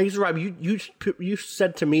 Rob, you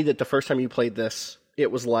said to me that the first time you played this,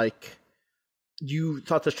 it was like, you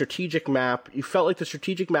thought the strategic map, you felt like the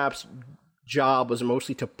strategic map's job was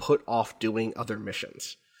mostly to put off doing other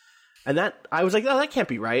missions. And that, I was like, oh, that can't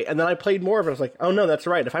be right. And then I played more of it. I was like, oh no, that's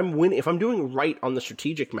right. If I'm doing right on the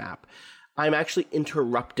strategic map, I'm actually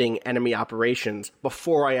interrupting enemy operations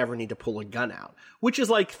before I ever need to pull a gun out, which is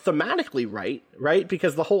like thematically right?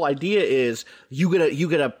 Because the whole idea is you get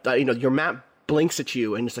a your map blinks at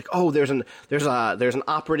you and it's like, oh, there's an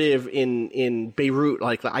operative in Beirut.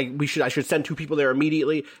 Like, I should send 2 people there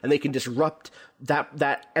immediately, and they can disrupt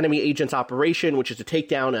that enemy agent's operation, which is to take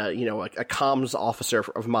down a comms officer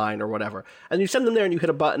of mine or whatever. And you send them there and you hit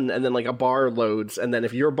a button, and then like a bar loads, and then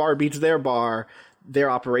if your bar beats their bar, their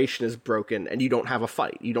operation is broken and you don't have a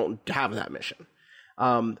fight. You don't have that mission.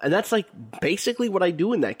 And that's like basically what I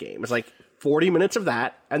do in that game. It's like 40 minutes of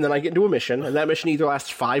that, and then I get into a mission, and that mission either lasts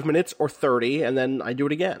 5 minutes or 30, and then I do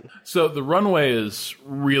it again. So the runway is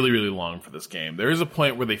really, really long for this game. There is a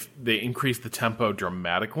point where they increase the tempo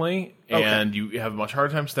dramatically, and you have a much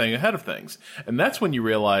harder time staying ahead of things. And that's when you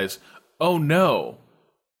realize, oh no,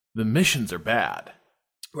 the missions are bad.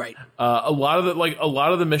 Right. A lot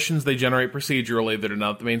of the missions they generate procedurally that are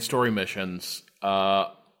not the main story missions,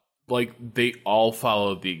 like they all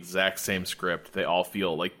follow the exact same script. They all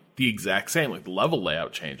feel like the exact same, like the level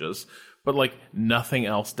layout changes, but like nothing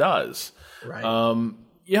else does. Right.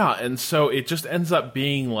 Yeah, and so it just ends up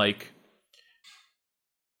being like,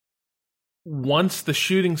 once the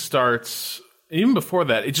shooting starts, even before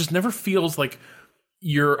that, it just never feels like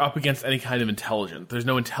you're up against any kind of intelligence. There's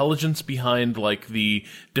no intelligence behind like the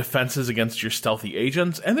defenses against your stealthy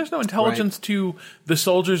agents, and there's no intelligence to the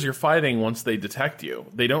soldiers you're fighting once they detect you.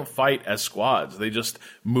 They don't fight as squads. They just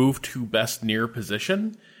move to best near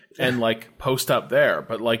position and like post up there.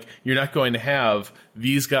 But like, you're not going to have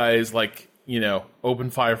these guys like, open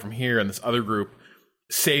fire from here and this other group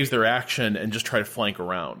saves their action and just try to flank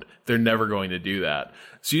around. They're never going to do that.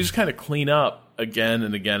 So you just kind of clean up again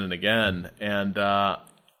and again and again. And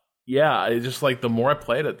it's just like the more I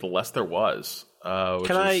played it, the less there was.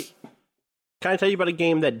 Can I tell you about a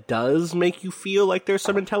game that does make you feel like there's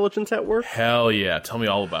some intelligence at work? Hell yeah. Tell me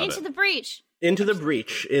all about it. Into the Breach. Into the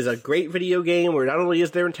Breach is a great video game where not only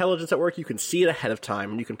is there intelligence at work, you can see it ahead of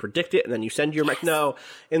time and you can predict it, and then you send your mech. No,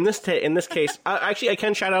 in this case, actually, I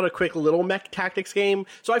can shout out a quick little mech tactics game.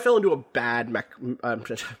 So I fell into a bad mech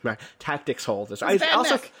tactics hole. I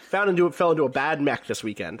also fell into a bad mech this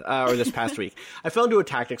weekend or this past week. I fell into a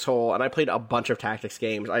tactics hole and I played a bunch of tactics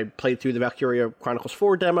games. I played through the Valkyria Chronicles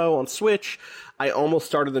 4 demo on Switch. I almost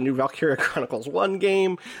started the new Valkyria Chronicles 1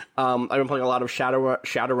 game. I've been playing a lot of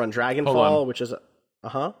Shadowrun Dragonfall, which is...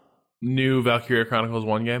 New Valkyria Chronicles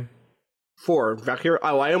 1 game? For Valkyria?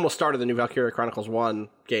 Oh, I almost started the new Valkyria Chronicles 1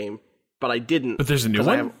 game, but I didn't. But there's a new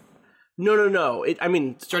one? No.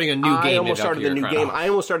 Starting a new game. I almost started the new game. I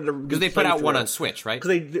almost started because they put out one on Switch, right?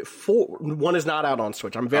 Because one is not out on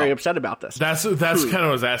Switch. I'm very upset about this. That's kind of what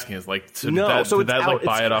I was asking. Is like, did that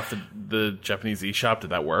buy it off the Japanese eShop?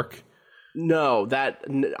 Did that work? No,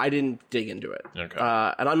 I didn't dig into it. Okay.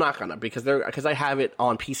 And I'm not gonna because I have it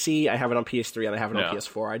on PC, I have it on PS3, and I have it on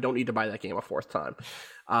PS4. I don't need to buy that game a fourth time.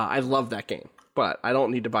 I love that game, but I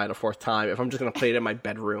don't need to buy it a fourth time if I'm just going to play it in my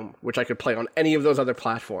bedroom, which I could play on any of those other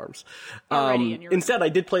platforms. Instead, I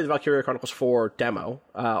did play the Valkyria Chronicles 4 demo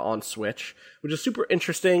on Switch, which is super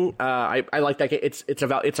interesting. I like that game.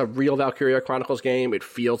 It's a real Valkyria Chronicles game. It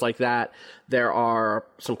feels like that. There are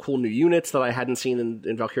some cool new units that I hadn't seen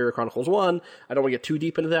in Valkyria Chronicles 1. I don't want to get too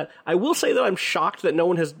deep into that. I will say that I'm shocked that no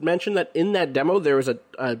one has mentioned that in that demo there was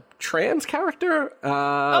a trans character,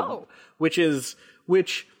 which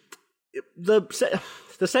the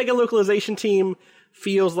Sega localization team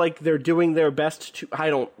feels like they're doing their best to.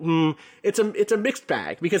 It's a mixed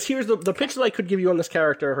bag because here's the pitch that I could give you on this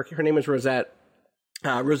character. Her name is Rosetta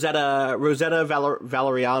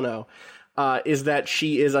Valeriano. Is that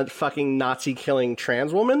she is a fucking Nazi killing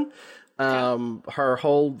trans woman. The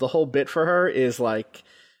whole bit for her is like.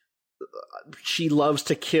 She loves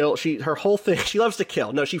to kill. She loves to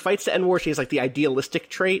kill. No, she fights to end war. She has like the idealistic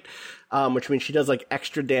trait, which means she does like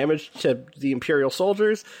extra damage to the Imperial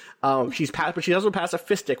soldiers. But she's also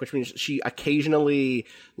pacifistic, which means she occasionally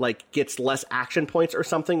like gets less action points or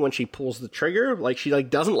something when she pulls the trigger. Like she like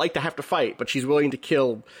doesn't like to have to fight, but she's willing to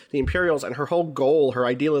kill the Imperials. And her whole goal, her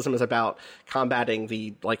idealism, is about combating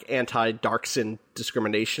the like anti-Darkson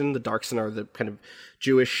discrimination. The Darkson are the kind of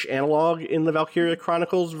Jewish analog in the Valkyria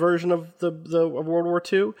Chronicles version of of World War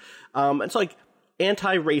II. And so like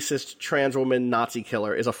anti-racist trans woman Nazi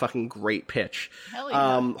killer is a fucking great pitch. Hell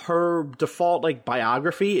yeah. Her default like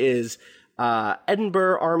biography is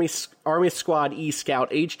Edinburgh Army Squad E Scout,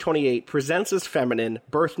 age 28, presents as feminine,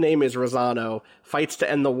 birth name is Rosano, fights to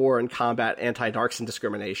end the war and combat anti-Darkson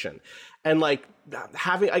discrimination. And like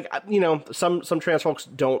having some trans folks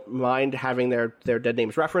don't mind having their dead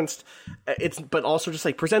names referenced. But also just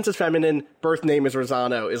like presents as feminine, birth name is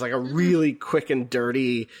Rosano is like a really quick and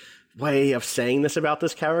dirty way of saying this about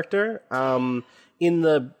this character. In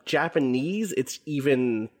the Japanese, it's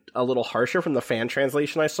even a little harsher from the fan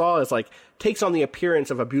translation I saw. It's like takes on the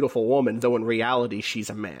appearance of a beautiful woman, though in reality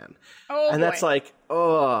she's a man. That's like,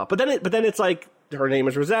 but then it's like her name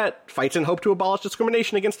is Rosette, fights in hope to abolish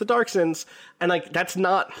discrimination against the Darksons, and like that's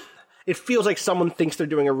not. It feels like someone thinks they're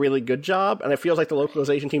doing a really good job, and it feels like the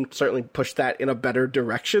localization team certainly pushed that in a better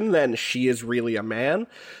direction than she is really a man,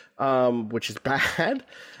 which is bad.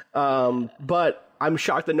 But I'm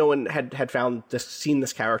shocked that no one had seen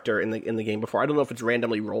this character in the game before. I don't know if it's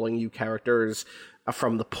randomly rolling you characters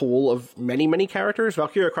from the pool of many characters.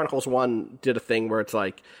 Valkyria Chronicles 1 did a thing where it's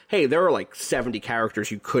like, hey, there are like 70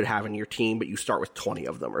 characters you could have in your team, but you start with 20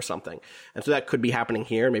 of them or something. And so that could be happening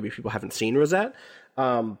here. Maybe people haven't seen Rosette.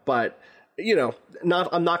 But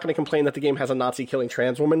I'm not going to complain that the game has a Nazi killing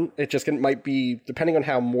trans woman. It just might be, depending on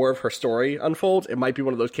how more of her story unfolds, it might be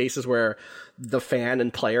one of those cases where the fan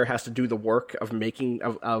and player has to do the work of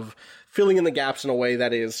of filling in the gaps in a way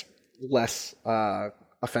that is less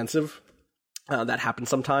offensive. That happens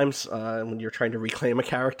sometimes when you're trying to reclaim a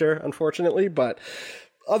character, unfortunately. But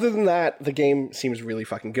other than that, the game seems really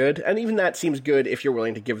fucking good. And even that seems good if you're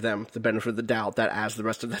willing to give them the benefit of the doubt that as the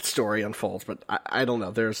rest of that story unfolds. But I don't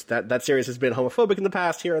know. There's that series has been homophobic in the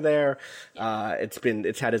past here and there.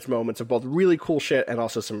 It's had its moments of both really cool shit and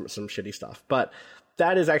also some shitty stuff. But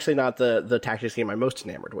that is actually not the tactics game I'm most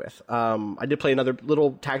enamored with. I did play another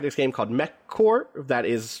little tactics game called MechCore. That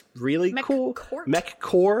is really cool.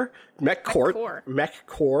 MechCore. I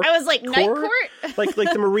was like, Night Court? like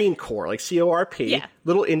the Marine Corps, like CORP. Yeah.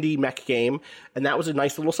 Little indie mech game. And that was a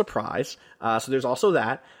nice little surprise. So there's also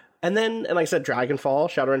that. And then, like I said, Dragonfall,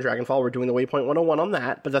 Shadowrun Dragonfall, we're doing the Waypoint 101 on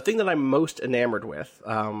that. But the thing that I'm most enamored with,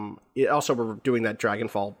 we're doing that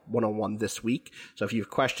Dragonfall 101 this week. So if you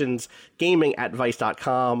have questions,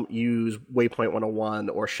 gaming@vice.com, use Waypoint 101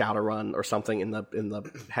 or Shadowrun or something in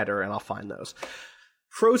the header, and I'll find those.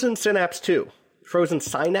 Frozen Synapse 2. Frozen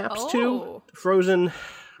Synapse 2. Frozen,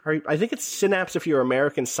 I think it's Synapse if you're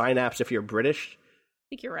American, Synapse if you're British. I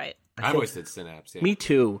think you're right. I always said Synapse. Yeah. Me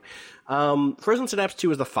too. Frozen Synapse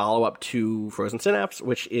 2 is the follow-up to Frozen Synapse,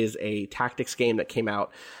 which is a tactics game that came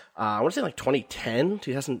out, I want to say like 2010,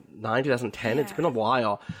 2009, 2010. Yeah. It's been a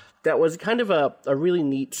while. That was kind of a really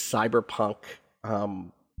neat cyberpunk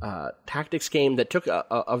tactics game that took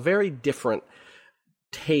a very different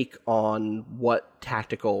take on what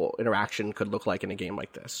tactical interaction could look like in a game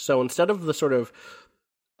like this. So instead of the sort of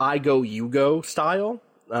I go, you go style,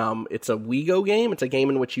 it's a we go game. It's a game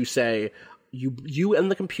in which you say you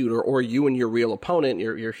and the computer, or you and your real opponent,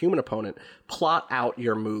 your human opponent, plot out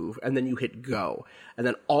your move, and then you hit go, and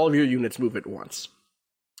then all of your units move at once.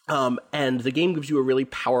 And the game gives you a really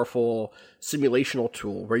powerful simulational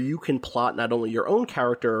tool where you can plot not only your own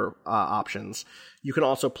character options, you can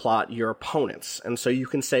also plot your opponents. And so you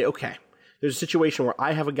can say, okay, there's a situation where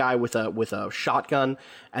I have a guy with a shotgun,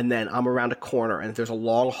 and then I'm around a corner, and there's a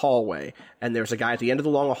long hallway, and there's a guy at the end of the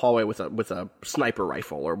long hallway with a sniper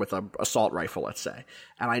rifle, or with a assault rifle, let's say.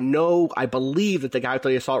 And I believe that the guy with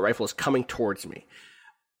the assault rifle is coming towards me.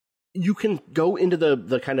 You can go into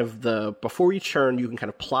the kind of the before each turn, you can kind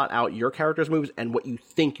of plot out your character's moves and what you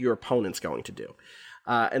think your opponent's going to do.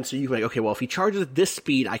 And so you can okay, well, if he charges at this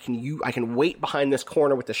speed, I can wait behind this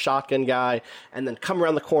corner with the shotgun guy, and then come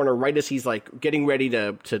around the corner right as he's like getting ready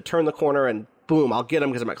to turn the corner, and boom, I'll get him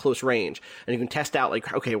because I'm at close range. And you can test out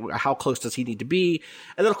like, okay, how close does he need to be?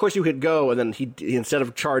 And then of course you hit go, and then he instead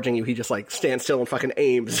of charging you, he just like stands still and fucking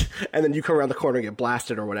aims, and then you come around the corner and get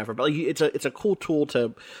blasted or whatever. But like, it's a cool tool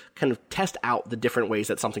to kind of test out the different ways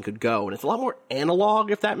that something could go, and it's a lot more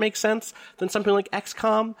analog, if that makes sense, than something like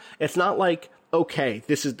XCOM. It's not like, okay,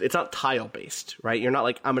 it's not tile based, right? You're not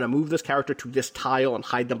like, I'm going to move this character to this tile and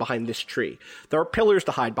hide them behind this tree. There are pillars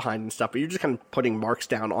to hide behind and stuff, but you're just kind of putting marks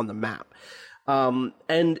down on the map.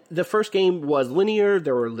 And the first game was linear.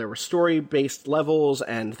 There were story based levels,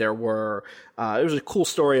 and there was a cool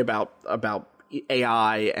story about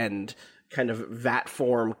AI and kind of VAT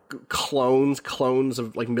form clones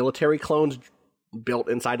of like military clones built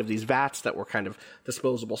inside of these vats that were kind of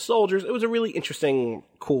disposable soldiers. It was a really interesting,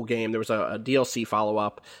 cool game. There was a DLC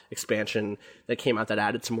follow-up expansion that came out that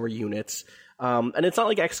added some more units. And it's not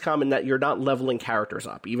like XCOM in that you're not leveling characters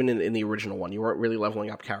up. Even in the original one, you weren't really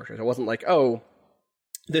leveling up characters. It wasn't like, oh,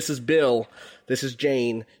 this is Bill, this is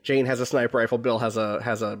Jane. Jane has a sniper rifle, Bill has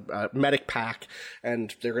a medic pack,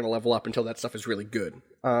 and they're going to level up until that stuff is really good.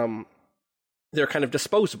 They're kind of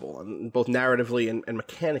disposable, both narratively and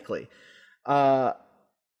mechanically.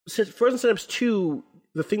 Frozen Synapse 2,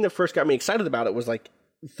 the thing that first got me excited about it was like,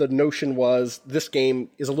 the notion was this game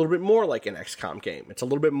is a little bit more like an XCOM game. It's a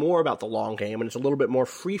little bit more about the long game, and it's a little bit more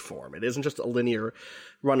freeform. It isn't just a linear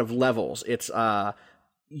run of levels. It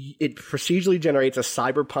procedurally generates a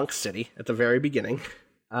cyberpunk city at the very beginning,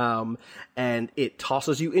 and it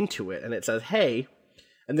tosses you into it, and it says, hey,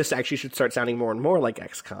 and this actually should start sounding more and more like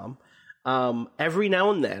XCOM, every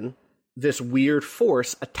now and then, this weird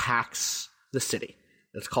force attacks the city.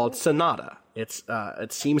 It's called Sonata.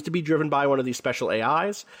 It seems to be driven by one of these special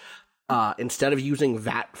AIs. Instead of using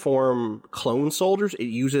VAT form clone soldiers, it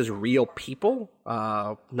uses real people.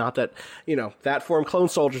 Not that, VAT form clone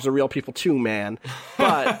soldiers are real people too, man.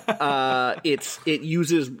 But it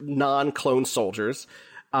uses non-clone soldiers.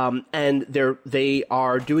 And they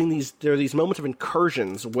are doing these moments of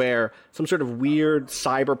incursions where some sort of weird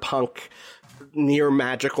cyberpunk near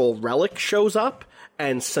magical relic shows up,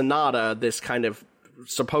 and Sonata, this kind of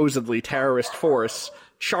supposedly terrorist force,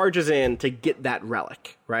 charges in to get that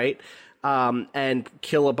relic, right? And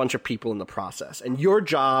kill a bunch of people in the process. And your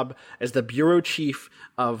job as the bureau chief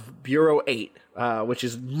of Bureau 8, which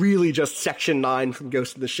is really just Section 9 from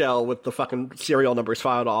Ghost in the Shell with the fucking serial numbers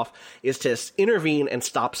filed off, is to intervene and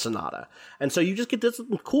stop Sonata. And so you just get this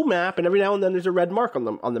cool map, and every now and then there's a red mark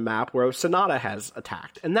on the map where Sonata has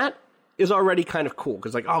attacked. And that is already kind of cool,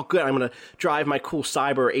 because like, oh good, I'm going to drive my cool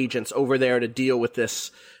cyber agents over there to deal with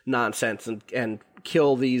this nonsense and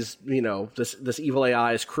kill these, this evil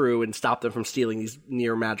AI's crew and stop them from stealing these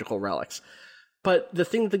near magical relics. But the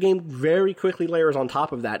thing that the game very quickly layers on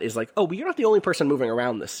top of that is like, oh, but you're not the only person moving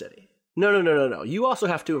around this city. No. You also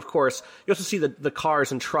have to, of course, you also see the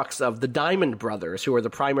cars and trucks of the Diamond Brothers, who are the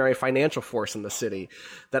primary financial force in the city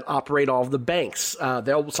that operate all of the banks.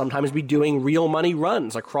 They'll sometimes be doing real money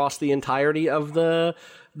runs across the entirety of the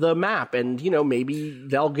map. And, maybe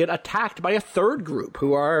they'll get attacked by a third group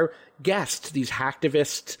who are guests, these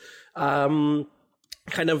hacktivist,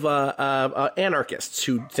 kind of anarchists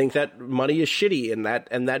who think that money is shitty and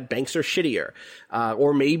that banks are shittier,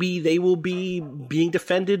 or maybe they will be being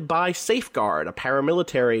defended by Safeguard, a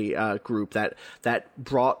paramilitary group that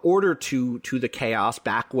brought order to the chaos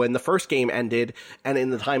back when the first game ended, and in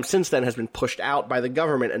the time since then has been pushed out by the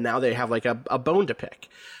government, and now they have like a bone to pick.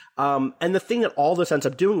 And the thing that all this ends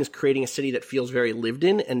up doing is creating a city that feels very lived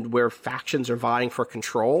in, and where factions are vying for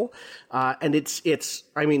control. And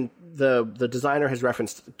the designer has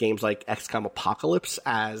referenced games like XCOM Apocalypse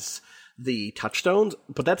as the touchstones,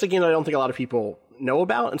 but that's a game that I don't think a lot of people know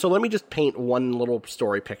about. And so let me just paint one little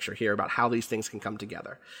story picture here about how these things can come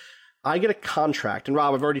together. I get a contract, and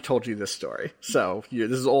Rob, I've already told you this story, so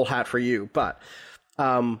this is old hat for you, but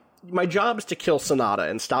my job is to kill Sonata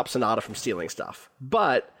and stop Sonata from stealing stuff.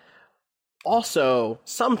 But also,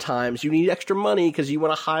 sometimes you need extra money because you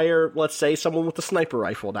want to hire, let's say, someone with a sniper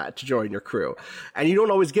rifle to join your crew. And you don't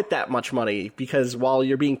always get that much money because while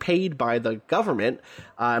you're being paid by the government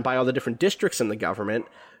and by all the different districts in the government,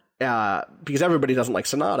 because everybody doesn't like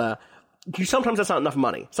Sonata, sometimes that's not enough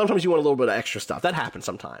money. Sometimes you want a little bit of extra stuff. That happens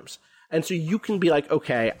sometimes. And so you can be like,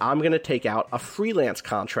 okay, I'm going to take out a freelance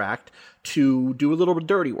contract to do a little bit of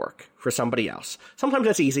dirty work for somebody else. Sometimes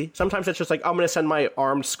that's easy. Sometimes it's just like, I'm going to send my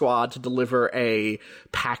armed squad to deliver a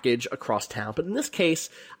package across town. But in this case,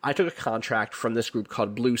 I took a contract from this group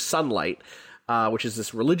called Blue Sunlight, which is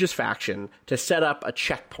this religious faction, to set up a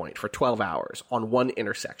checkpoint for 12 hours on one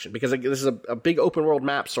intersection. Because this is a big open world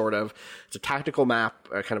map, sort of. It's a tactical map,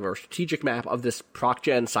 kind of a strategic map of this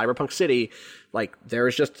proc-gen cyberpunk city. Like,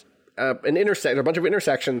 there's just a bunch of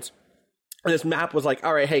intersections. And this map was like,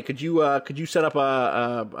 all right, hey, could you set up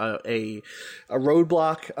a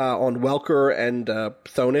roadblock on Welker and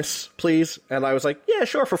Thonis, please? And I was like, yeah,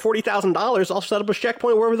 sure, for $40,000, I'll set up a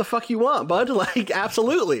checkpoint wherever the fuck you want, bud. Like,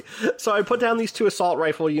 absolutely. So I put down these 2 assault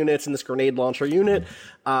rifle units and this grenade launcher unit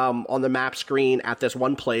on the map screen at this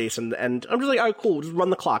one place, and I'm just like, all right, cool, just run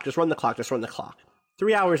the clock.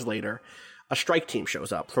 3 hours later, a strike team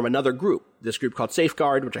shows up from another group, this group called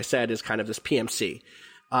Safeguard, which I said is kind of this PMC.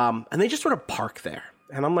 And they just sort of park there.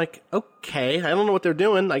 And I'm like, okay, I don't know what they're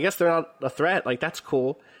doing. I guess they're not a threat. Like, that's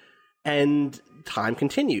cool. And time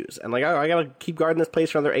continues. And like, I gotta keep guarding this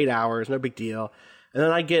place for another 8 hours. No big deal. And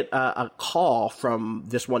then I get a call from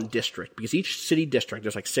this one district, because each city district,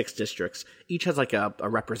 there's like 6 districts, each has like a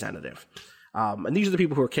representative. And these are the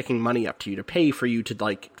people who are kicking money up to you to pay for you to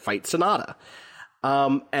like fight Sonata.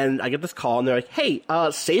 And I get this call and they're like, hey,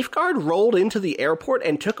 Safeguard rolled into the airport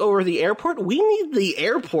and took over the airport. We need the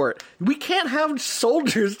airport. We can't have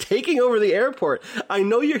soldiers taking over the airport. I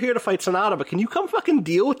know you're here to fight Sonata, but can you come fucking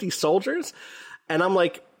deal with these soldiers? And I'm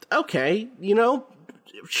like, okay,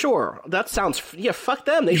 sure. That sounds, yeah, fuck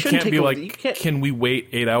them. They shouldn't take over. Like, can we wait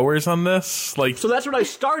 8 hours on this? Like, so that's what I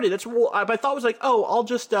started. That's what my thought was like, oh, I'll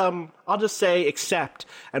just say accept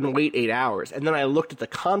and wait 8 hours. And then I looked at the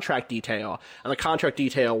contract detail, and the contract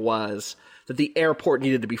detail was that the airport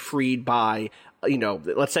needed to be freed by,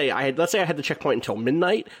 let's say I had the checkpoint until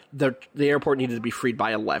midnight. The airport needed to be freed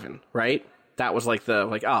by 11, right? That was like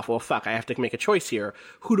well, fuck, I have to make a choice here.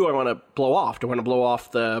 Who do I want to blow off? Do I want to blow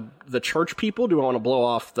off the church people? Do I want to blow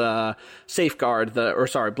off the Safeguard,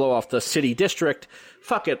 blow off the city district?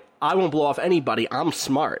 Fuck it, I won't blow off anybody. I'm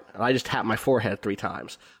smart. And I just tapped my forehead 3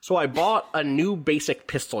 times. So I bought a new basic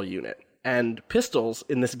pistol unit. And pistols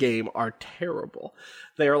in this game are terrible.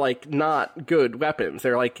 They're like not good weapons.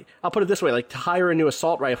 They're like, I'll put it this way, like to hire a new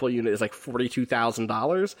assault rifle unit is like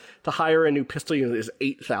 $42,000. To hire a new pistol unit is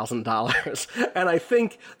 $8,000. And I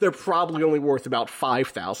think they're probably only worth about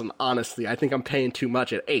 $5,000, honestly. I think I'm paying too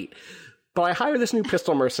much at $8,000. But I hire this new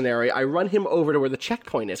pistol mercenary. I run him over to where the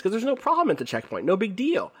checkpoint is, because there's no problem at the checkpoint. No big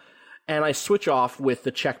deal. And I switch off with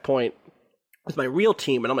the checkpoint with my real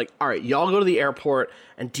team, and I'm like, all right, y'all go to the airport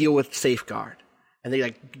and deal with Safeguard. And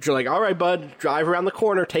they're like, all right, bud, drive around the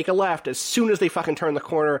corner, take a left. As soon as they fucking turn the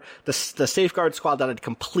corner, the Safeguard squad that I'd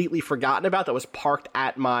completely forgotten about, that was parked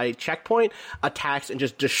at my checkpoint, attacks and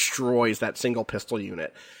just destroys that single pistol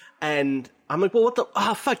unit. And I'm like, well, what the,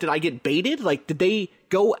 fuck, did I get baited? Like, did they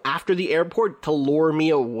go after the airport to lure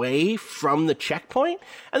me away from the checkpoint?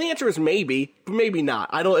 And the answer is maybe, but maybe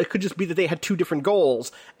not. It could just be that they had 2 different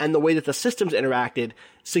goals, and the way that the systems interacted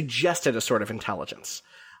suggested a sort of intelligence.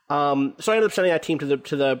 So I ended up sending that team to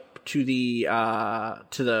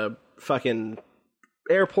the fucking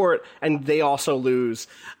airport, and they also lose.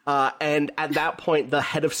 And at that point, the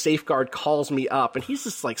head of Safeguard calls me up, and he's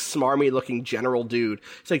this like smarmy looking general dude.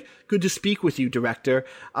 He's like, good to speak with you, Director.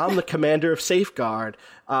 I'm the commander of Safeguard.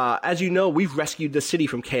 As you know, we've rescued the city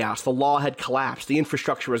from chaos. The law had collapsed. The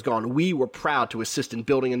infrastructure was gone. We were proud to assist in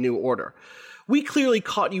building a new order. We clearly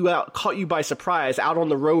caught you by surprise out on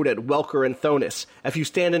the road at Welker and Thonis. If you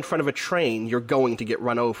stand in front of a train, you're going to get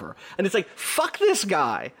run over. And it's like, fuck this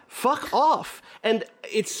guy. Fuck off. And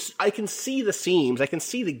I can see the seams. I can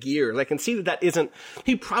see the gears. I can see that isn't,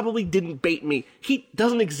 he probably didn't bait me. He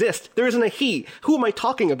doesn't exist. There isn't a he. Who am I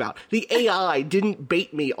talking about? The AI didn't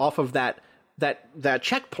bait me off of that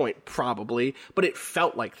checkpoint, probably, but it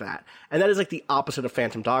felt like that. And that is like the opposite of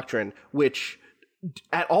Phantom Doctrine, which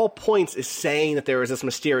at all points is saying that there is this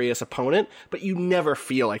mysterious opponent, but you never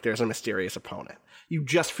feel like there's a mysterious opponent. You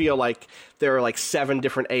just feel like there are like 7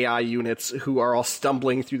 different AI units who are all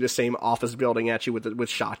stumbling through the same office building at you with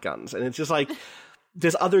shotguns. And it's just like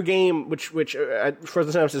this other game, which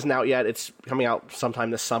Frozen Synapse isn't out yet. It's coming out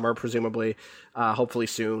sometime this summer, presumably, hopefully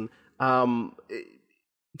soon.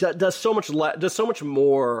 Does so much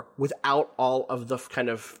more without all of the kind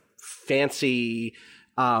of fancy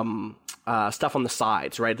stuff on the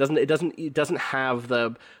sides, right? It doesn't have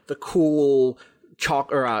the cool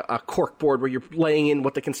chalk or a cork board where you're laying in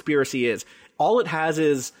what the conspiracy is. All it has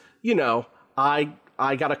is,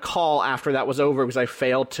 I got a call after that was over because I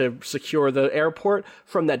failed to secure the airport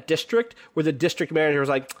from that district, where the district manager was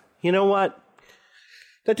like, you know what?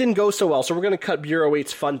 That didn't go so well, so we're going to cut Bureau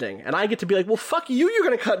 8's funding. And I get to be like, well, fuck you, you're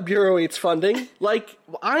going to cut Bureau 8's funding. Like,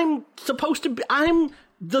 I'm supposed to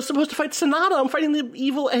fight Sonata. I'm fighting the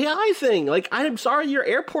evil AI thing. Like, I'm sorry your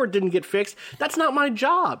airport didn't get fixed. That's not my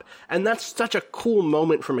job. And that's such a cool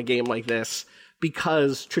moment from a game like this,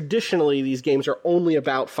 because traditionally these games are only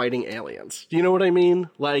about fighting aliens. Do you know what I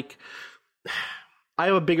mean? Like, I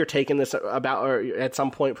have a bigger take in this or at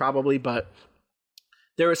some point probably, but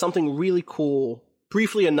there is something really cool.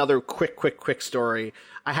 Briefly, another quick story.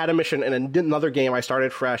 I had a mission in another game. I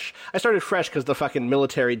started fresh because the fucking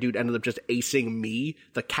military dude ended up just acing me.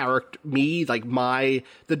 The character, me, like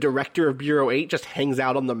the director of Bureau 8 just hangs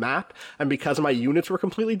out on the map. And because my units were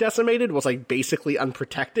completely decimated, was like basically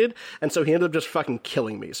unprotected. And so he ended up just fucking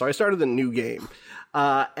killing me. So I started a new game.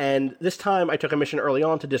 And this time I took a mission early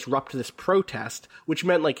on to disrupt this protest, which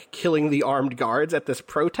meant like killing the armed guards at this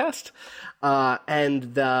protest.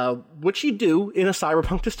 Which you do in a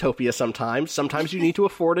cyberpunk dystopia sometimes. Sometimes you need to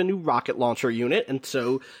afford a new rocket launcher unit, and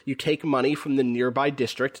so you take money from the nearby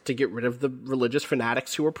district to get rid of the religious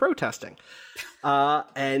fanatics who are protesting.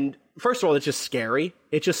 And first of all, it's just scary.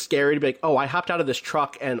 It's just scary to be like, oh, I hopped out of this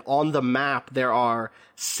truck, and on the map there are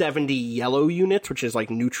 70 yellow units, which is like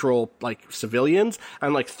neutral, like civilians,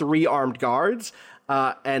 and like 3 armed guards.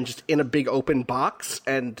 And just in a big open box,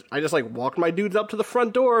 and I just like walked my dudes up to the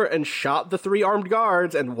front door and shot the 3 armed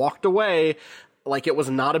guards and walked away like it was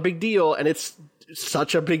not a big deal. And it's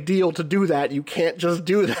such a big deal to do that. You can't just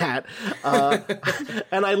do that.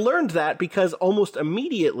 And I learned that because almost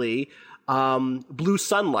immediately, Blue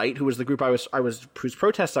Sunlight, who was the group whose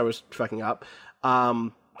protests I was fucking up,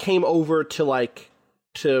 came over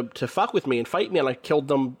to fuck with me and fight me, and I killed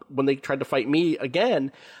them when they tried to fight me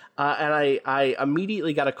again. And I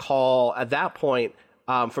immediately got a call at that point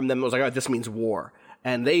from them. It was like, all right, this means war.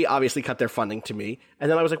 And they obviously cut their funding to me. And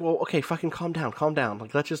then I was like, well, okay, fucking calm down.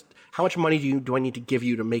 Like, how much money do I need to give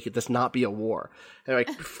you to make this not be a war? And like,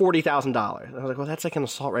 $40,000. And I was like, well, that's like an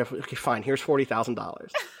assault rifle. Okay, fine, here's $40,000.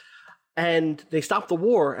 And they stopped the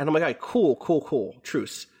war, and I'm like, all right, cool,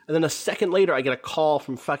 truce. And then a second later, I get a call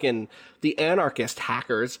from fucking the anarchist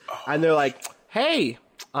hackers, and they're like, hey,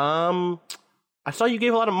 I saw you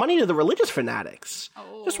gave a lot of money to the religious fanatics.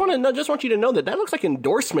 Oh. Just want you to know that looks like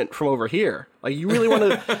endorsement from over here. Like, you really want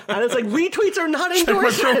to, and it's like, retweets are not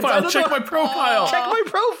endorsements. Check my profile. Check my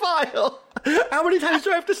profile. How many times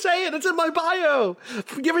do I have to say it? It's in my bio.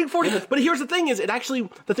 Giving 40. But here's the thing: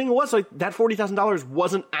 the thing was like that $40,000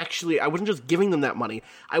 wasn't actually. I wasn't just giving them that money.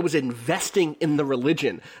 I was investing in the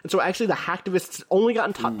religion, and so actually the hacktivists only got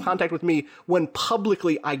in contact with me when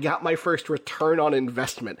publicly I got my first return on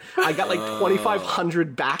investment. I got like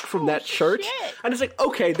 $2,500 back from that church, and it's like,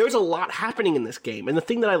 okay, there's a lot happening in this game, and the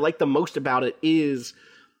thing that I like the most about it is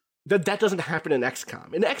that doesn't happen in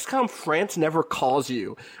XCOM. In XCOM, France never calls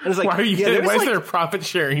you. And it's like, why is there a profit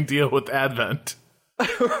sharing deal with Advent?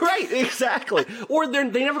 Right, exactly. Or they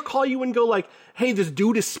never call you and go like, hey, this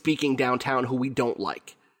dude is speaking downtown who we don't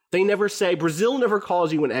like. They never say, Brazil never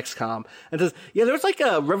calls you in XCOM and says, yeah, there's like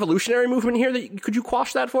a revolutionary movement here. Could you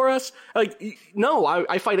quash that for us? Like, no,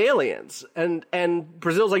 I fight aliens. And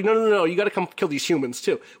Brazil's like, no, you gotta come kill these humans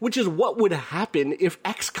too. Which is what would happen if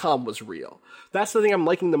XCOM was real. That's the thing I'm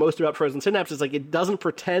liking the most about Frozen Synapse, is like, it doesn't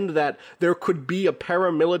pretend that there could be a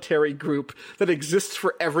paramilitary group that exists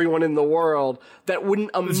for everyone in the world that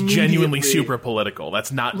wouldn't immediately... It's genuinely super political.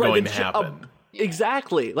 That's not going to happen.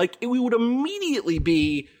 Exactly. Like, we would immediately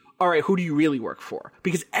be... all right, who do you really work for?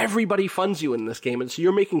 Because everybody funds you in this game, and so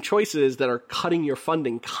you're making choices that are cutting your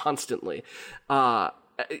funding constantly.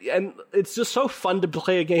 And it's just so fun to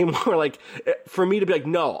play a game where, like, for me to be like,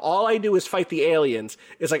 no, all I do is fight the aliens.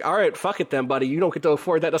 It's like, all right, fuck it then, buddy. You don't get to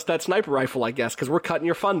afford that sniper rifle, I guess, because we're cutting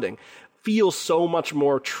your funding. Feels so much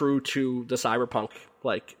more true to the cyberpunk,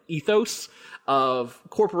 like, ethos of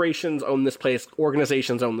corporations own this place,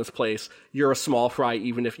 organizations own this place. You're a small fry,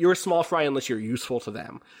 even if you're a small fry unless you're useful to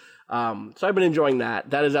them. So I've been enjoying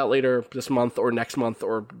that. That is out later this month or next month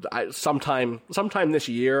or sometime this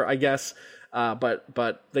year, I guess.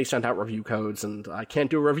 But they sent out review codes, and I can't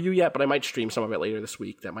do a review yet, but I might stream some of it later this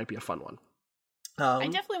week. That might be a fun one. I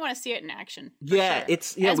definitely want to see it in action. Yeah,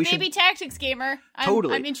 sure. As maybe tactics gamer,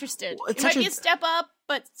 I'm interested. Well, it might be a step up,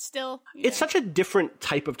 but still. It's such a different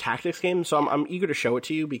type of tactics game, so I'm eager to show it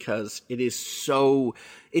to you because it is so.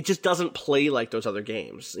 It just doesn't play like those other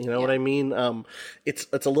games. You know what I mean? It's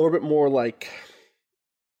a little bit more like.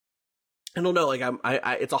 I don't know. Like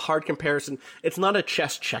it's a hard comparison. It's not a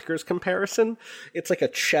chess checkers comparison. It's like a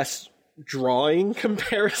chess drawing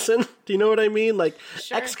comparison. Do you know what I mean? Like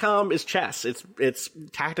sure. XCOM is chess. It's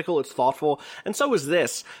tactical, it's thoughtful, and so is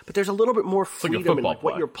this. But there's a little bit more freedom in like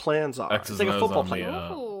what your plans are. It's like a football play.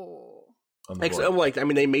 Like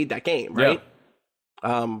they made that game, right?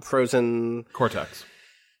 Yeah. Frozen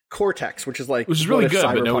Cortex, which is really good,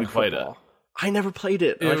 but nobody played it. I never played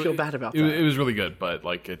it. I feel bad about that. It was really good, but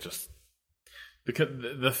like it just.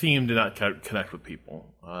 The theme did not connect with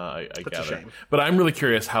people. I That's a shame. But I'm really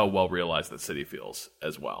curious how well realized that city feels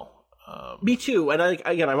as well. Me too. And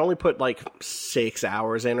I've only put like 6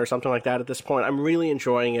 hours in or something like that at this point. I'm really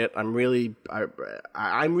enjoying it. I'm really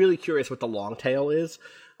curious what the long tail is.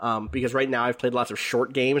 Because right now I've played lots of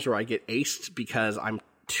short games where I get aced because I'm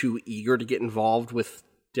too eager to get involved with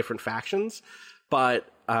different factions.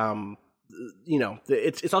 But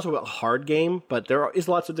it's also a hard game, but there's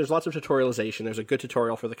lots of tutorialization. There's a good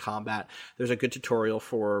tutorial for the combat. There's a good tutorial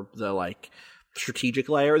for the strategic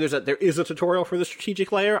layer. There is a tutorial for the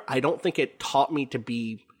strategic layer. I don't think it taught me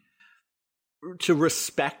to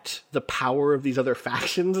respect the power of these other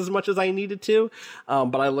factions as much as I needed to.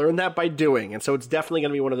 But I learned that by doing. And so it's definitely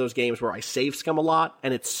going to be one of those games where I save scum a lot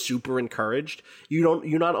and it's super encouraged. You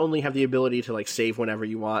not only have the ability to save whenever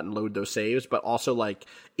you want and load those saves, but also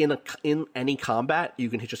in any combat, you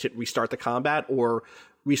can just hit restart the combat or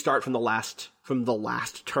restart from the last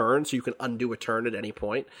turn. So you can undo a turn at any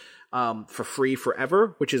point, for free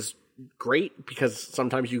forever, which is great because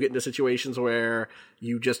sometimes you get into situations where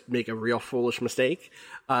you just make a real foolish mistake.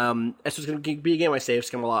 It's just going to be a game I save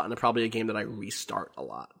scum a lot, and probably a game that I restart a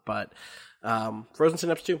lot. But Frozen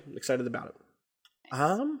Synapse 2, excited about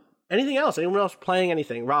it. Anything else? Anyone else playing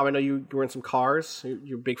anything? Rob, I know you were in some cars.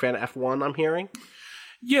 You're a big fan of F1, I'm hearing.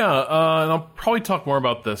 Yeah, and I'll probably talk more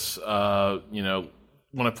about this,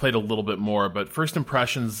 when I played a little bit more. But first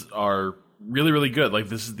impressions are really, really good.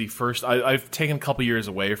 This is the first. I've taken a couple years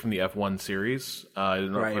away from the F1 series. I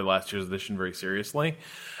did not play last year's edition very seriously.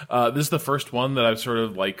 This is the first one that I've sort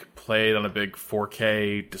of played on a big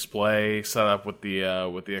 4K display set up with the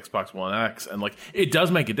Xbox One X, and it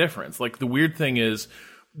does make a difference. The weird thing is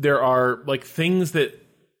there are things that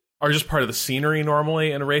are just part of the scenery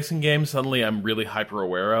normally in a racing game. Suddenly, I'm really hyper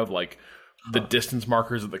aware of the distance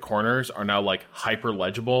markers at the corners are now hyper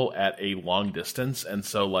legible at a long distance, and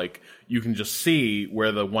so you can just see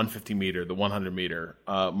where the 150 meter, the 100 meter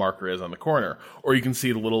marker is on the corner, or you can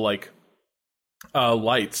see the little lights,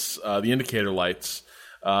 the indicator lights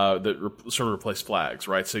that sort of replace flags,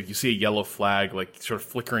 right? So if you see a yellow flag sort of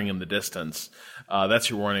flickering in the distance, that's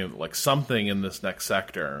your warning that something in this next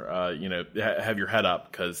sector, have your head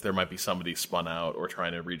up because there might be somebody spun out or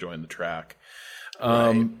trying to rejoin the track.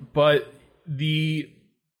 But the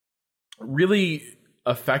really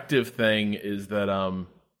effective thing is that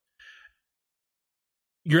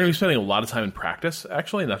you're going to be spending a lot of time in practice,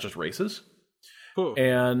 actually, not just races. Cool.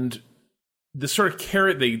 And the sort of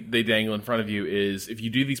carrot they dangle in front of you is if you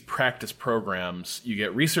do these practice programs, you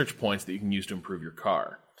get research points that you can use to improve your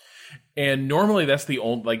car. And normally that's the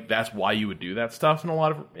only that's why you would do that stuff in a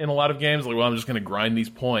lot of games. I'm just going to grind these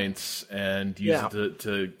points and use it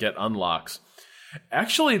to get unlocks.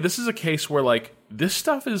 Actually, this is a case where this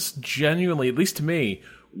stuff is genuinely, at least to me,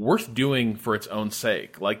 worth doing for its own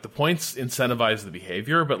sake. The points incentivize the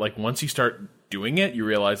behavior, but once you start doing it, you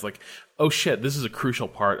realize oh shit, this is a crucial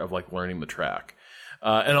part of learning the track.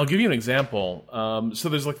 And I'll give you an example. So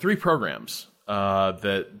there's 3 programs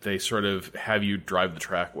that they sort of have you drive the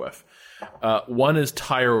track with. One is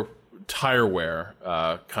tire wear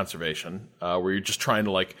conservation, where you're just trying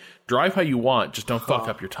to drive how you want, just don't fuck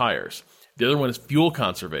up your tires. The other one is fuel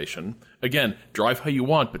conservation. Again, drive how you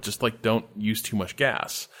want, but just don't use too much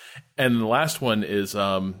gas. And the last one is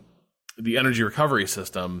the energy recovery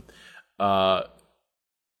system. Learn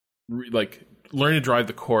to drive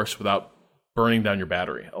the course without burning down your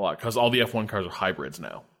battery a lot, because all the F1 cars are hybrids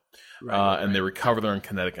now, and they recover their own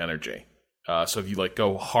kinetic energy. So if you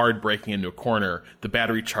go hard braking into a corner, the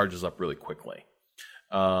battery charges up really quickly.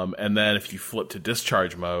 And then if you flip to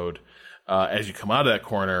discharge mode, as you come out of that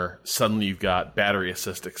corner, suddenly you've got battery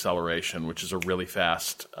assist acceleration, which is a really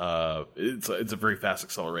fast. It's a very fast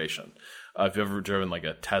acceleration. If you've ever driven like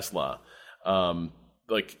a Tesla,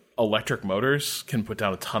 like electric motors can put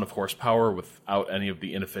down a ton of horsepower without any of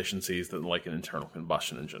the inefficiencies that like an internal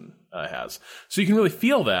combustion engine has. So you can really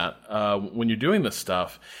feel that when you're doing this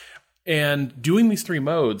stuff. And doing these 3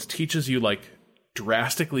 modes teaches you like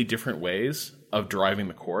drastically different ways of driving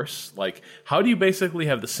the course. Like, how do you basically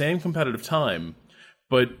have the same competitive time,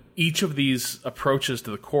 but each of these approaches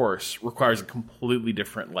to the course requires a completely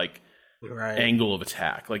different angle of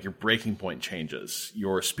attack. Like your braking point changes,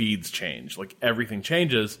 your speeds change, like everything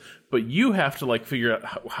changes, but you have to like figure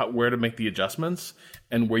out where to make the adjustments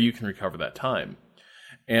and where you can recover that time.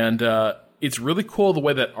 And it's really cool the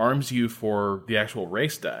way that arms you for the actual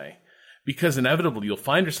race day, because inevitably you'll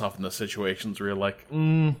find yourself in those situations where you're like,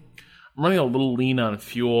 I'm running a little lean on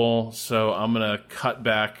fuel, so I'm going to cut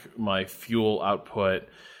back my fuel output.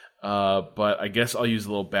 But I guess I'll use a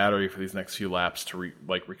little battery for these next few laps to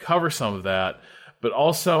recover some of that. But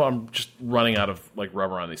also, I'm just running out of like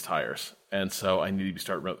rubber on these tires, and so I need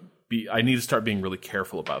to start being really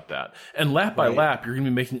careful about that. And lap by lap, you're going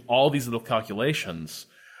to be making all these little calculations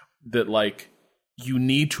that like you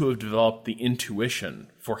need to have developed the intuition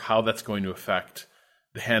for how that's going to affect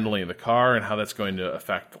the handling of the car and how that's going to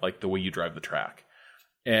affect like the way you drive the track.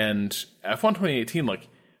 And F1 2018 like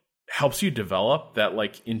helps you develop that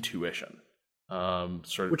like intuition,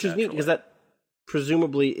 which is neat because that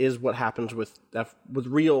presumably is what happens with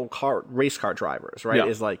real race car drivers, right?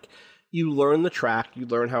 Is like you learn the track, you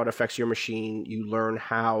learn how it affects your machine, you learn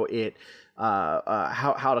how it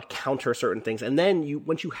how to counter certain things, and then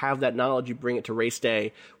once you have that knowledge, you bring it to race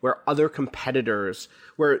day where other competitors,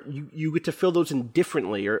 where you get to fill those in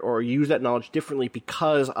differently or use that knowledge differently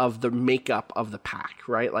because of the makeup of the pack,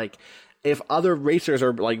 right? Like if other racers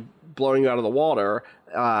are like blowing you out of the water,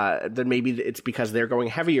 then maybe it's because they're going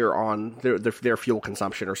heavier on their fuel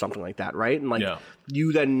consumption or something like that, right? And like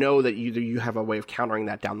you then know that you have a way of countering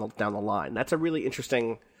that down the line. That's a really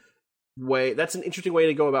interesting way. That's an interesting way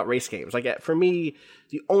to go about race games. Like for me,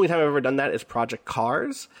 the only time I've ever done that is Project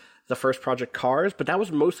Cars, the first Project Cars, but that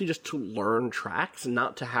was mostly just to learn tracks,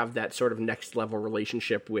 not to have that sort of next level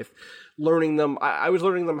relationship with learning them. I was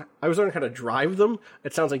learning how to drive them.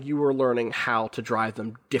 It sounds like you were learning how to drive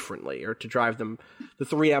them differently, or to drive them the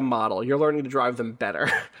 3M model. You're learning to drive them better.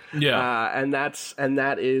 Yeah. That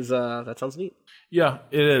sounds neat. Yeah,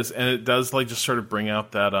 it is. And it does like just sort of bring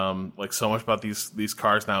out that like so much about these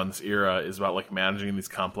cars now in this era is about like managing these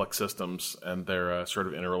complex systems and their sort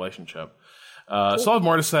of interrelationship. So I'll have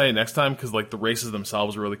more to say next time, because like the races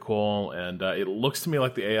themselves are really cool, and it looks to me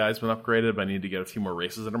like the AI has been upgraded, but I need to get a few more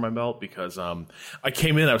races under my belt because I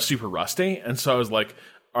came in, I was super rusty, and so I was like,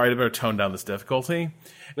 all right, I better tone down this difficulty.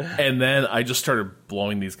 And then I just started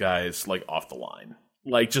blowing these guys like off the line,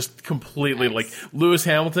 like just completely. Nice. Like Lewis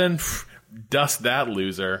Hamilton, dust that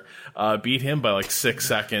loser, beat him by like 6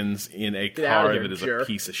 seconds in a car that is a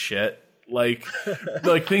piece of shit. Like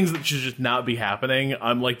things that should just not be happening.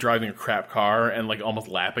 I'm like driving a crap car and like almost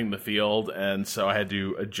lapping the field, and so I had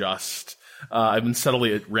to adjust. I've been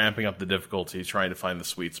subtly ramping up the difficulty, trying to find the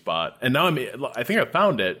sweet spot, and now I think I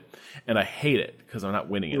found it, and I hate it because I'm not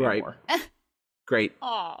winning anymore. Great,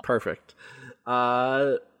 perfect.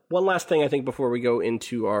 One last thing I think before we go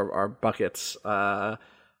into our buckets.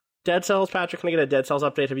 Dead Cells, Patrick. Can I get a Dead Cells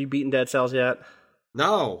update? Have you beaten Dead Cells yet?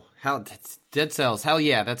 No. Dead Cells? Hell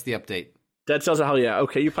yeah, that's the update. Dead Cells, hell yeah.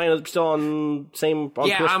 Okay, you playing still on PS4,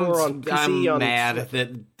 on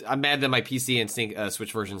PC? I'm mad that my PC and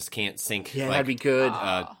Switch versions can't sync. Yeah, that'd be good.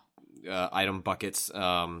 Item buckets.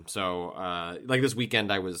 So like this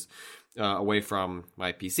weekend, I was away from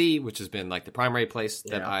my PC, which has been like the primary place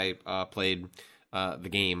that I played the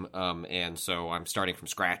game, and so I'm starting from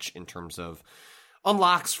scratch in terms of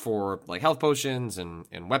unlocks for like health potions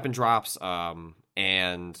and weapon drops,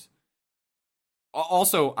 and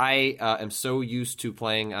also I am so used to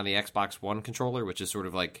playing on the Xbox One controller, which is sort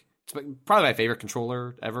of like it's probably my favorite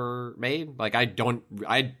controller ever made. Like I do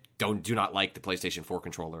not like the PlayStation 4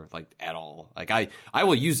 controller like at all. Like I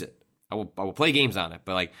will use it. I will play games on it,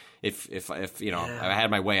 but like if you know I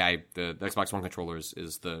had my way, the Xbox One controller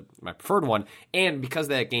is my preferred one, and because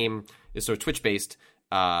that game is so Twitch based,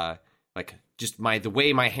 like just the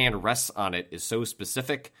way my hand rests on it is so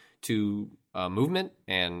specific to movement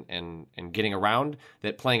and getting around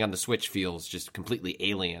that playing on the Switch feels just completely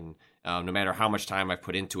alien. No matter how much time I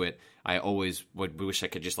put into it, I always would wish I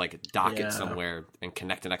could just like dock it somewhere and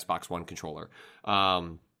connect an Xbox One controller.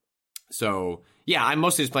 So yeah, I'm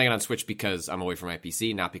mostly just playing it on Switch because I'm away from my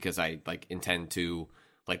PC, not because I like intend to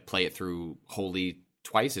like play it through wholly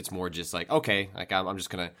twice. It's more just like, okay, like I'm just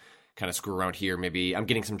going to kind of screw around here. Maybe I'm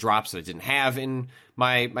getting some drops that I didn't have in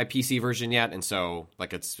my PC version yet. And so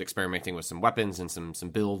like it's experimenting with some weapons and some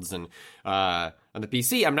builds. And on the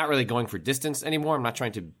PC, I'm not really going for distance anymore. I'm not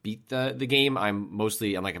trying to beat the game. I'm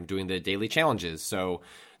doing the daily challenges. So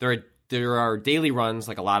there are daily runs,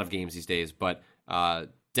 like a lot of games these days, but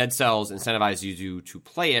Dead Cells incentivize you to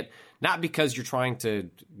play it, not because you're trying to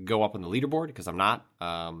go up on the leaderboard, because I'm not,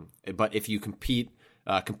 but if you complete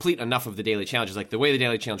enough of the daily challenges. Like the way the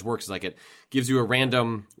daily challenge works is like it gives you a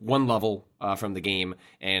random one level from the game,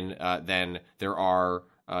 and then there are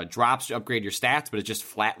drops to upgrade your stats, but it just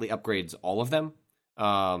flatly upgrades all of them.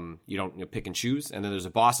 You don't pick and choose, and then there's a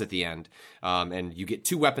boss at the end, and you get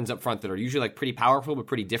 2 weapons up front that are usually like pretty powerful but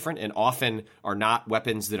pretty different, and often are not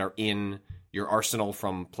weapons that are in your arsenal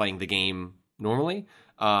from playing the game normally.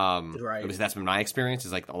 Right. Because that's been my experience,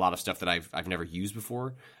 is like a lot of stuff that I've never used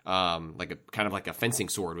before. Like a fencing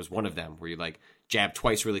sword was one of them, where you like jab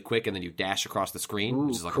twice really quick and then you dash across the screen,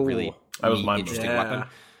 which is like a really interesting weapon.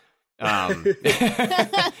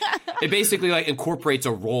 It basically like incorporates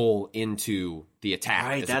a roll into the attack.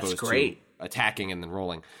 Right, that's great. To attacking and then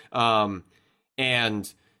rolling.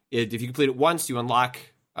 And if you complete it once, you unlock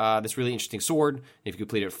this really interesting sword. If you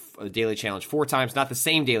complete a daily challenge 4 times, not the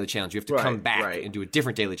same daily challenge, you have to come back and do a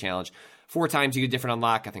different daily challenge. 4 times you get a different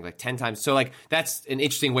unlock, I think like 10 times. So like that's an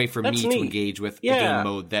interesting way for me to engage with a game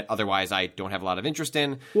mode that otherwise I don't have a lot of interest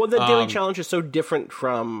in. Well, the daily challenge is so different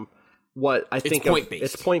from what I think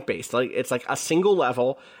it's point-based. Like it's like a single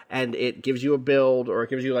level, and it gives you a build, or it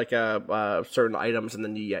gives you like certain items, and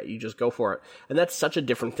then you just go for it. And that's such a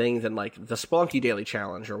different thing than like the Spelunky daily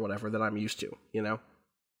challenge or whatever that I'm used to, you know?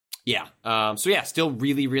 Yeah. So yeah, still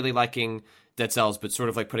really, really liking Dead Cells, but sort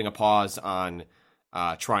of like putting a pause on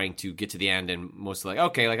trying to get to the end, and mostly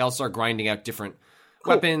like, okay, like I'll start grinding out different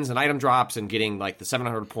weapons and item drops and getting like the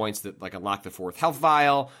 700 points that like unlock the 4th health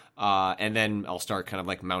vial, and then I'll start kind of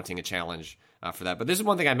like mounting a challenge for that. But this is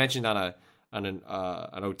one thing I mentioned on an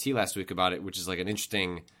OT last week about it, which is like an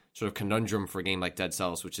interesting sort of conundrum for a game like Dead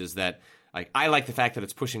Cells, which is that like I like the fact that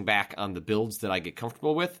it's pushing back on the builds that I get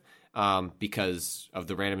comfortable with, because of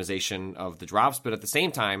the randomization of the drops, but at the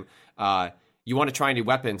same time, you want to try new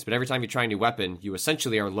weapons, but every time you try a new weapon, you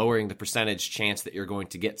essentially are lowering the percentage chance that you're going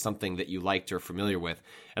to get something that you liked or familiar with.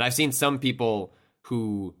 And I've seen some people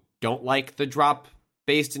who don't like the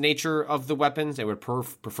drop-based nature of the weapons and would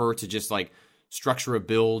prefer to just like structure a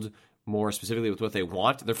build more specifically with what they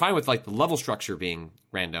want. They're fine with like the level structure being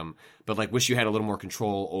random, but like wish you had a little more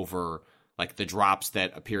control over like the drops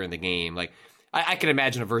that appear in the game. Like I can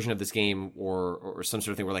imagine a version of this game or some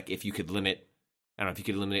sort of thing where like if you could limit, I don't know, if you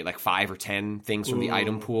could eliminate like 5 or 10 things from the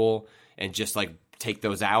item pool and just like take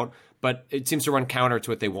those out. But it seems to run counter to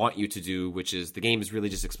what they want you to do, which is the game is really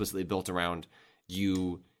just explicitly built around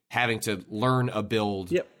you having to learn a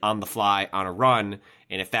build on the fly on a run.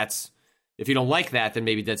 And if you don't like that, then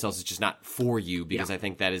maybe Dead Cells is just not for you, because I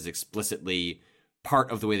think that is explicitly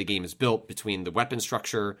part of the way the game is built, between the weapon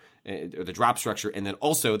structure or the drop structure, and then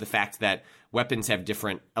also the fact that weapons have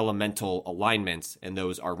different elemental alignments, and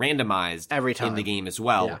those are randomized every time in the game as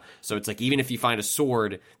well. Yeah. So it's like even if you find a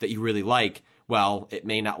sword that you really like, well, it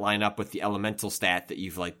may not line up with the elemental stat that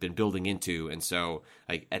you've like been building into, and so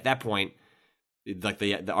like at that point, like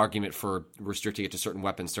the argument for restricting it to certain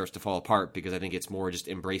weapons starts to fall apart, because I think it's more just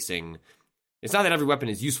embracing. It's not that every weapon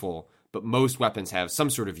is useful, but most weapons have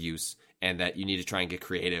some sort of use, and that you need to try and get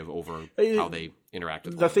creative over how they interact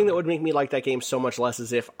with the thing that would make me like that game so much less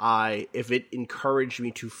is if it encouraged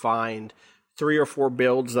me to find 3 or 4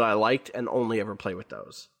 builds that I liked and only ever play with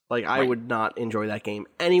those. Like I would not enjoy that game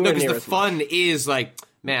anywhere near as much. Because the fun is like,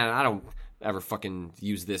 man, I don't ever fucking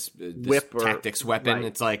use this whip tactics weapon. Right.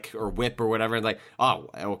 It's like, or whip or whatever. Like, oh,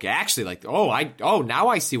 okay, actually, like, now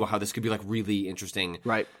I see how this could be like really interesting.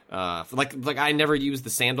 Right. Like I never used the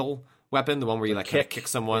sandal weapon, the one where you like kick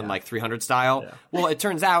someone like 300 style. Yeah. Well, it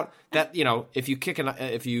turns out that, you know, if you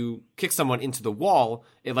kick someone into the wall,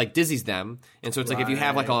 it like dizzies them. And so it's like if you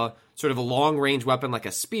have like a sort of a long range weapon like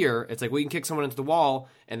a spear, it's like, well, you can kick someone into the wall,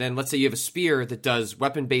 and then let's say you have a spear that does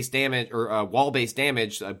weapon based damage or wall based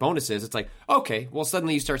damage bonuses. It's like, okay, well,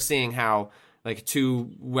 suddenly you start seeing how like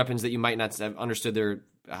 2 weapons that you might not have understood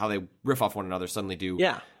how they riff off one another suddenly do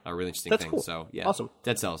really interesting thing. Cool. So yeah, awesome.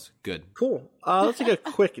 Dead Cells, good. Cool. Let's take a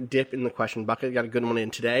quick dip in the question bucket. Got a good one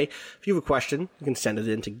in today. If you have a question, you can send it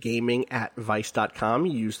in to gaming@vice.com.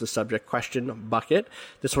 You use the subject question bucket.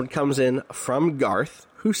 This one comes in from Garth,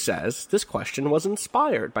 who says, this question was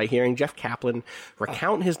inspired by hearing Jeff Kaplan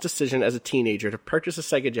recount his decision as a teenager to purchase a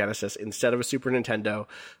Sega Genesis instead of a Super Nintendo,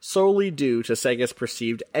 solely due to Sega's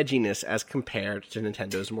perceived edginess as compared to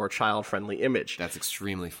Nintendo's more child-friendly image. That's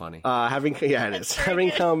extremely funny. Having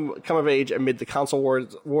come of age amid the console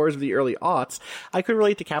wars of the early aughts, I could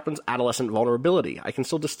relate to Kaplan's adolescent vulnerability. I can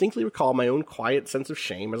still distinctly recall my own quiet sense of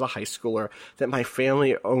shame as a high schooler that my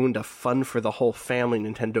family owned a fun-for-the-whole-family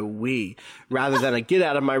Nintendo Wii, rather than a get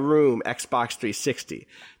out of my room Xbox 360.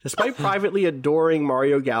 Despite privately adoring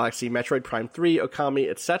Mario Galaxy, Metroid Prime 3, Okami,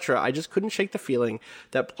 etc., I just couldn't shake the feeling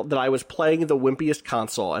that I was playing the wimpiest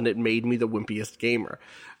console, and it made me the wimpiest gamer.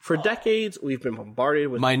 For decades, we've been bombarded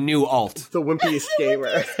with my new alt, the wimpiest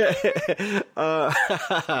gamer.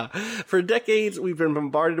 For decades, we've been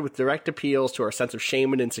bombarded with direct appeals to our sense of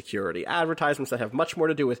shame and insecurity, advertisements that have much more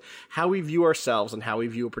to do with how we view ourselves and how we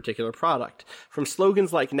view a particular product. From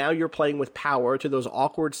slogans like, now you're playing with power, to those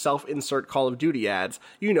awkward self-insert Call of Duty ads,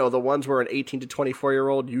 you know, the ones where an 18 to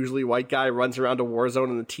 24-year-old, usually white guy, runs around a war zone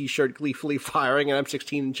in a t-shirt gleefully firing an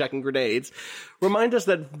M16 and checking grenades, remind us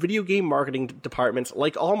that video game marketing departments,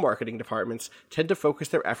 like all marketing departments, tend to focus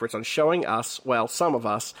their efforts on showing us, well, some of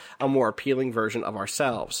us, a more appealing version of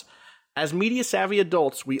ourselves. As media-savvy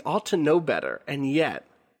adults, we ought to know better, and yet...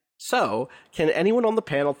 So, can anyone on the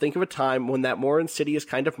panel think of a time when that more insidious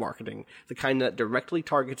kind of marketing, the kind that directly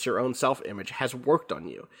targets your own self-image, has worked on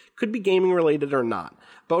you? Could be gaming-related or not.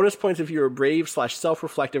 Bonus points if you are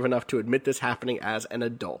brave/self-reflective enough to admit this happening as an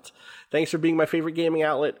adult. Thanks for being my favorite gaming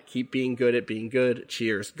outlet. Keep being good at being good.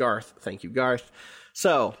 Cheers, Garth. Thank you, Garth.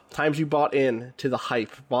 So, times you bought in to the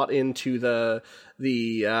hype, bought into the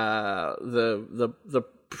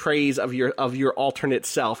praise of your alternate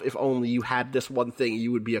self. If only you had this one thing,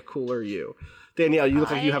 you would be a cooler you. Danielle, you look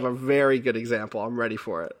like you have a very good example. I'm ready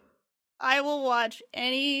for it. I will watch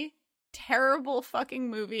any terrible fucking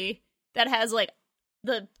movie that has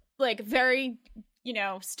the very,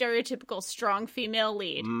 stereotypical strong female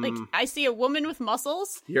lead. Like, I see a woman with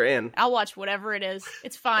muscles. You're in. I'll watch whatever it is.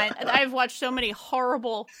 It's fine. I've watched so many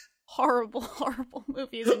horrible, horrible, horrible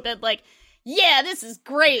movies and been like, yeah, this is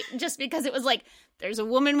great. Just because it was like, there's a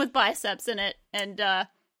woman with biceps in it. And I'm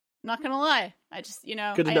not going to lie. I just,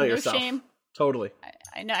 good to know yourself. Shame. Totally.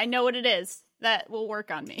 I know what it is. That will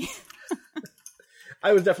work on me.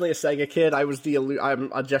 I was definitely a Sega kid.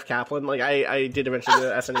 I'm a Jeff Kaplan. Like, I did eventually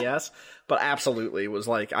the SNES, but absolutely was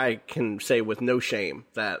like, I can say with no shame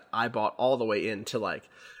that I bought all the way into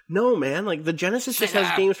no, man, the Genesis just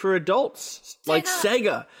has games for adults. Like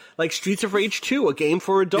Sega. Like Streets of Rage 2, a game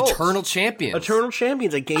for adults. Eternal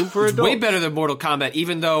Champions, a game for adults. Way better than Mortal Kombat,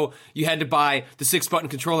 even though you had to buy the 6-button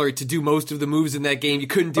controller to do most of the moves in that game. You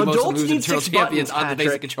couldn't do most of the moves in Eternal Champions on the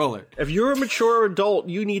basic controller. If you're a mature adult,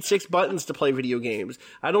 you need 6 buttons to play video games.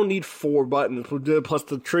 I don't need 4 buttons plus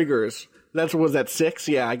the triggers. Was that 6?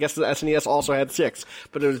 Yeah, I guess the SNES also had 6,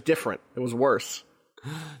 but it was different. It was worse.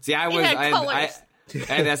 See, I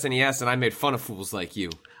had SNES, and I made fun of fools like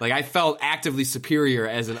you. Like, I felt actively superior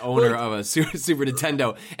as an owner of a Super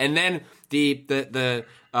Nintendo. And then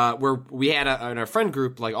where we had in our friend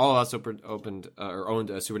group, all of us owned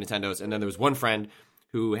Super Nintendos, and then there was one friend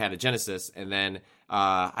who had a Genesis, and then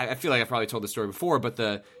I feel like I probably told this story before,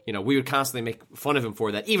 but we would constantly make fun of him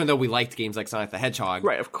for that, even though we liked games like Sonic the Hedgehog.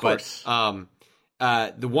 Right, of course. But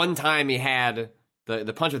the one time he had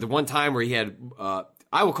the punch, the one time where he had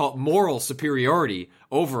I will call it moral superiority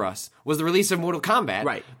over us, was the release of Mortal Kombat.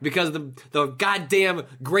 Right. Because the goddamn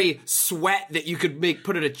gray sweat that you could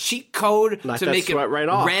put in a cheat code to make it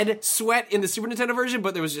red sweat in the Super Nintendo version,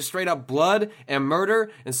 but there was just straight up blood and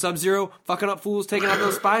murder and Sub-Zero fucking up fools taking out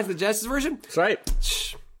those spies in the Genesis version. That's right.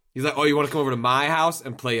 He's like, oh, you want to come over to my house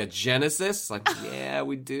and play a Genesis? Like, yeah,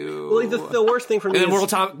 we do. Well, the worst thing for me is... And then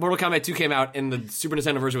Mortal Kombat 2 came out, and the Super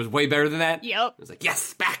Nintendo version was way better than that. Yep. It was like,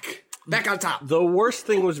 yes, back on top. The worst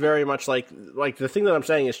thing was very much like the thing that I'm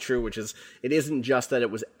saying is true, which is it isn't just that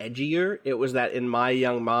it was edgier. It was that in my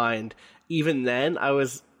young mind, even then,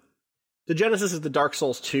 the Genesis is the Dark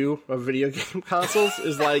Souls 2 of video game consoles,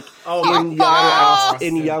 is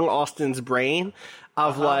in young Austin's brain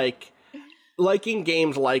of liking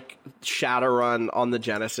games like Shadowrun on the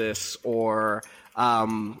Genesis or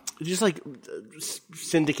just like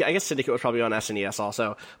Syndicate. I guess Syndicate was probably on SNES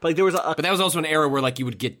also, but like there was but that was also an era where like you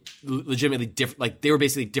would get legitimately different. Like they were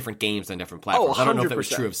basically different games on different platforms. I don't know if that was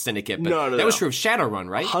true of Syndicate, but that was true of Shadowrun,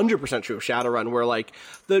 right? 100% true of Shadowrun. Where like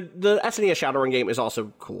the SNES Shadowrun game is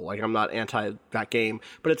also cool. Like I'm not anti that game,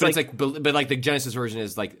 but it's like the Genesis version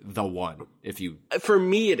is like the one. If you for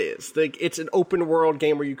me, it is like it's an open world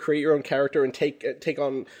game where you create your own character and take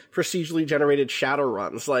on procedurally generated shadow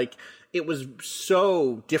runs. Like it was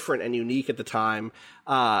so different and unique at the time,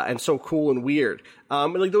 and so cool and weird.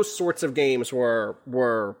 And like those sorts of games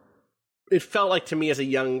were. It felt like to me as a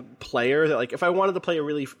young player that like if I wanted to play a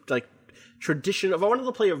really like tradition, if I wanted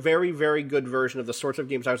to play a very very good version of the sorts of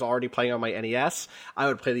games I was already playing on my NES, I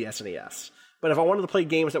would play the SNES. But if I wanted to play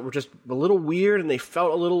games that were just a little weird and they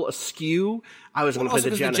felt a little askew, I was going to play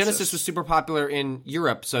the Genesis. The Genesis was super popular in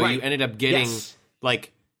Europe, so you ended up getting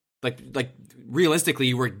like realistically,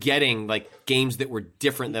 you were getting like games that were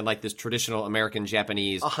different than like this traditional American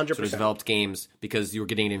Japanese 100%. sort of developed games because you were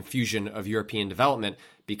getting an infusion of European development.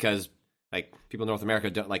 Because like people in North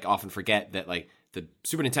America don't like often forget that like the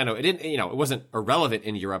Super Nintendo, it wasn't irrelevant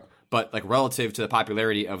in Europe, but like relative to the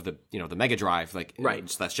popularity of the the Mega Drive, like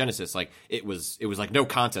that's Genesis, like it was like no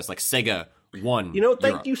contest. Like Sega won.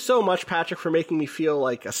 Thank you so much, Patrick, for making me feel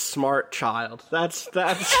like a smart child. That's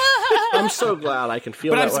I'm so glad I can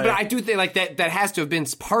feel that way. But I do think like that has to have been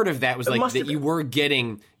part of that was like that you were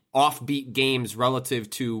getting offbeat games relative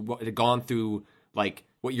to what had gone through like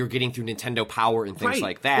what you're getting through Nintendo Power and things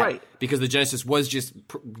like that, because the Genesis was just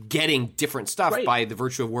getting different stuff by the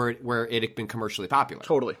virtue of where it had been commercially popular.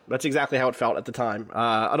 Totally. That's exactly how it felt at the time.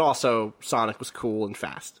 And also, Sonic was cool and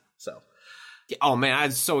fast. So, oh man, I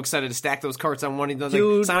was so excited to stack those carts on one of those.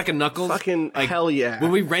 Dude, Sonic and Knuckles. Fucking hell yeah.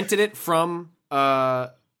 When we rented it from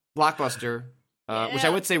Blockbuster, which I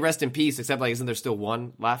would say rest in peace, except like isn't there still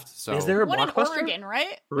one left? So is there a one Blockbuster? in Oregon,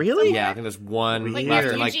 right? Really? Yeah, I think there's one like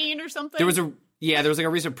left. Eugene or something. There was like a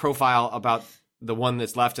recent profile about the one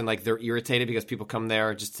that's left, and like they're irritated because people come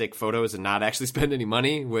there just to take photos and not actually spend any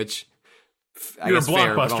money, which I guess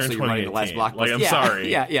fair, but also you're running the last Blockbuster. Like, I'm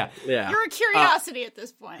sorry. Yeah. You're a curiosity at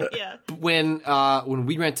this point. Yeah. When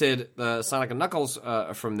we rented Sonic and Knuckles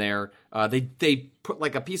from there, they put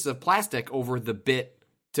like a piece of plastic over the bit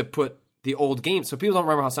to put the old game. So people don't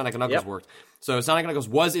remember how Sonic and Knuckles worked. So Sonic and Knuckles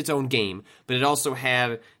was its own game, but it also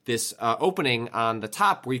had this opening on the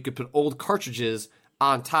top where you could put old cartridges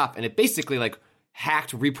on top, and it basically like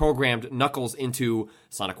reprogrammed Knuckles into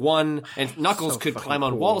Sonic 1, and Knuckles could climb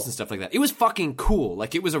on walls and stuff like that. It was fucking cool.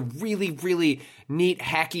 Like, it was a really, really neat,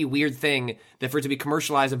 hacky, weird thing that for it to be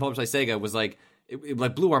commercialized and published by Sega was like, it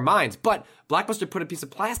like blew our minds. But Blockbuster put a piece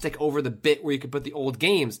of plastic over the bit where you could put the old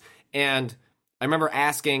games, and I remember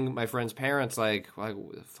asking my friend's parents, like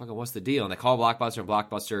fucking what's the deal? And they called Blockbuster, and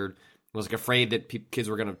Blockbuster was like afraid that kids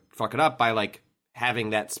were going to fuck it up by like having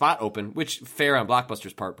that spot open, which fair on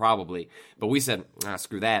Blockbuster's part probably. But we said,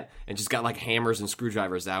 screw that, and just got like hammers and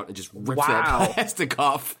screwdrivers out and just ripped that plastic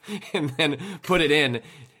off and then put it in.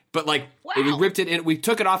 But like we ripped it in, we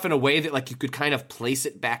took it off in a way that like you could kind of place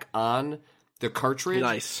it back on the cartridge.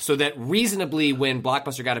 Nice. So that reasonably when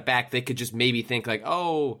Blockbuster got it back, they could just maybe think like,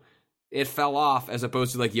 oh, it fell off, as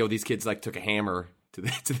opposed to like, yo, these kids like took a hammer to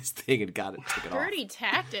this thing and took it off. Dirty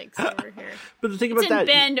tactics over here. But the thing about it's in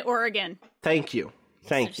Bend, Oregon. Thank you.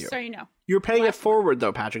 So you know. You're paying it forward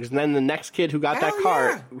though, Patrick, and then the next kid who got that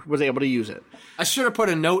cart was able to use it. I should have put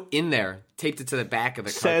a note in there, taped it to the back of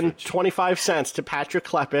the cartridge. Send 25 cents to Patrick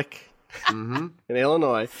Klepek in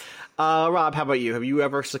Illinois. Rob, how about you? Have you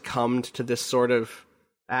ever succumbed to this sort of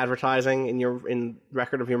advertising in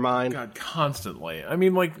record of your mind? God, constantly. I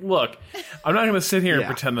mean, like, look, I'm not going to sit here and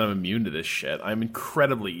pretend that I'm immune to this shit. I'm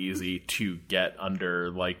incredibly easy to get under,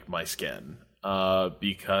 like, my skin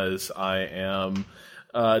because I am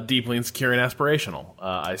deeply insecure and aspirational,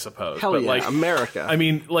 I suppose. Hell but, yeah, like, America. I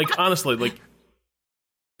mean, like, honestly, like,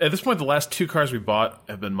 at this point, the last two cars we bought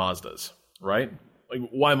have been Mazdas, right? Like,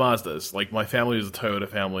 why Mazdas? Like, my family was a Toyota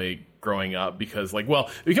family growing up because, like, well,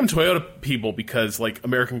 we become Toyota people because, like,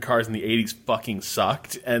 American cars in the 80s fucking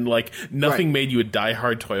sucked, and, like, nothing made you a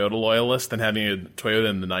diehard Toyota loyalist than having a Toyota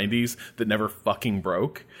in the 90s that never fucking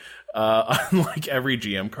broke, unlike every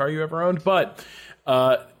GM car you ever owned. But,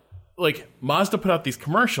 like, Mazda put out these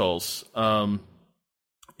commercials.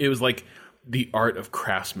 It was, like, the Art of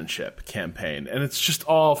Craftsmanship campaign, and it's just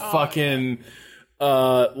all fucking,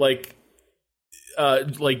 like,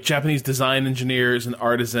 like Japanese design engineers and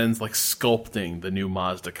artisans like sculpting the new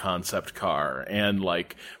Mazda concept car, and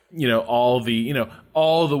like all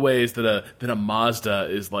the ways that a Mazda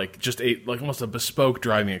is like just almost a bespoke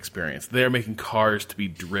driving experience. They're making cars to be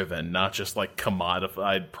driven, not just like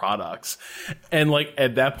commodified products. And like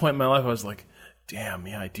at that point in my life, I was like, damn,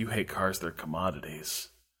 yeah, I do hate cars. They're commodities.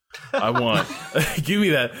 I want give me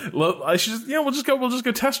that. I should just, we'll just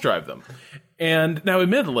go test drive them. And now,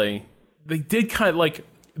 admittedly, they did kind of like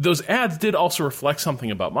those ads did also reflect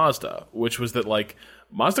something about Mazda, which was that like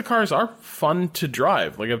Mazda cars are fun to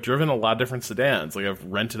drive. Like I've driven a lot of different sedans. Like I've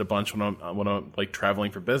rented a bunch when I'm like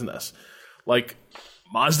traveling for business. Like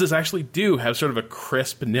Mazdas actually do have sort of a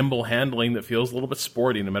crisp, nimble handling that feels a little bit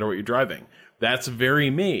sporty no matter what you're driving. That's very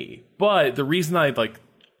me. But the reason I like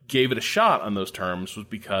gave it a shot on those terms was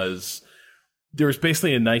because there was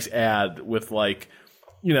basically a nice ad with like,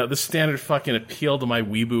 the standard fucking appeal to my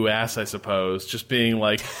weeboo ass, I suppose, just being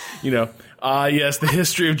like, yes, the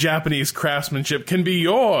history of Japanese craftsmanship can be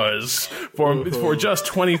yours for just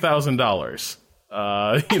 $20,000.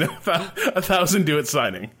 1,000 do it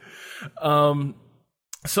signing.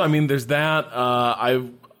 So I mean, there's that.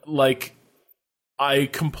 I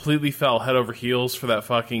completely fell head over heels for that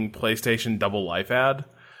fucking PlayStation Double Life ad.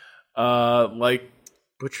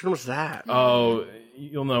 Which one was that? Oh,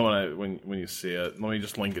 you'll know when you see it. Let me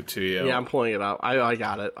just link it to you. Yeah, I'm pulling it up. I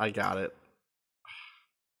got it.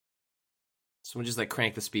 Someone just like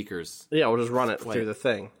crank the speakers. Yeah, we'll just run it through the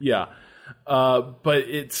thing. Yeah, but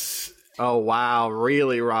it's. Oh wow,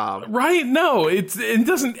 really, Rob? Right? No, it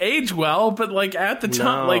doesn't age well. But like at the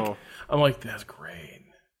time, like I'm like, that's great.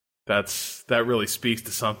 That really speaks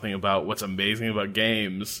to something about what's amazing about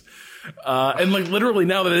games. And like literally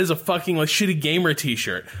now that it is a fucking like shitty gamer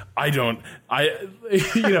t-shirt, I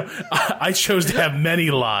chose to have many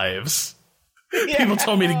lives. Yeah. People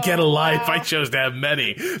told me to get a life. I chose to have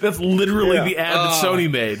many. That's literally the ad that Sony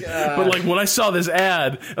made. God. But like when I saw this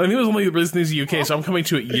ad, I mean, it was only released in the UK, so I'm coming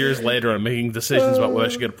to it years later and I'm making decisions about whether I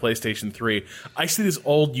should get a PlayStation 3. I see this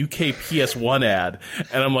old UK PS1 ad,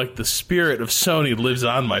 and I'm like, the spirit of Sony lives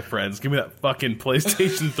on, my friends. Give me that fucking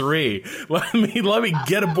PlayStation 3. Let me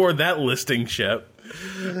get aboard that listing ship.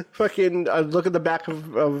 Fucking look at the back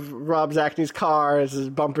of Rob Zachney's car as his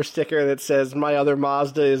bumper sticker that says "My other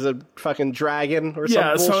Mazda is a fucking dragon" or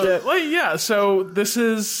some bullshit. So this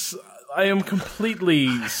is. I am completely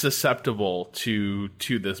susceptible to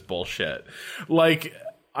this bullshit. Like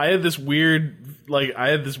I had this weird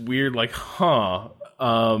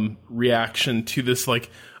reaction to this like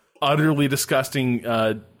utterly disgusting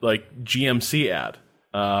like GMC ad,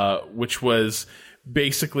 which was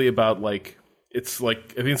basically about like. It's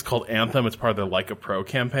like, I think it's called Anthem. It's part of their Like a Pro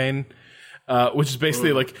campaign, which is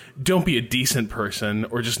basically like, don't be a decent person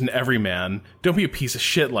or just an everyman. Don't be a piece of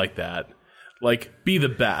shit like that. Like, be the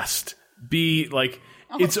best. Be like,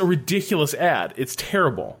 it's a ridiculous ad. It's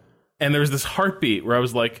terrible. And there was this heartbeat where I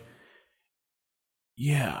was like,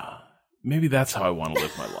 yeah, maybe that's how I want to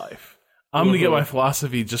live my life. I'm going to get my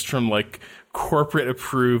philosophy just from like corporate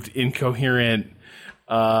approved, incoherent,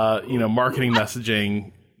 marketing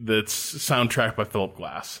messaging that's soundtracked by Philip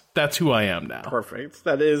Glass. That's who I am now. Perfect.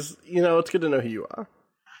 That is, it's good to know who you are.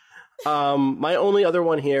 My only other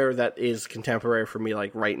one here that is contemporary for me,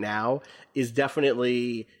 like right now, is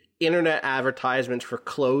definitely internet advertisements for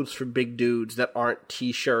clothes for big dudes that aren't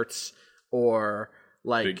t-shirts or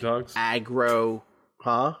like big dogs? Aggro,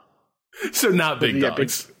 huh? So not big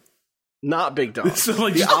dogs. Not big dogs. So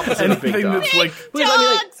like the opposite of big dogs. Big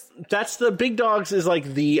dogs! That's the big dogs is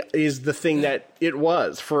the thing that it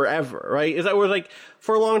was forever, right? Is that was like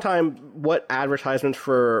for a long time what advertisements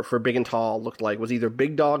for Big and Tall looked like was either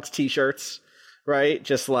big dogs t-shirts, right?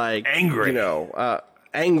 Just like angry,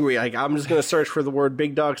 angry. Like I'm just gonna search for the word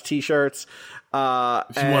big dogs t-shirts.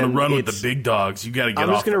 If you want to run with the big dogs, you got to get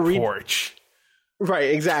off the porch.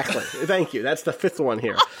 Right, exactly. Thank you. That's the fifth one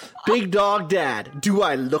here. Big Dog Dad. Do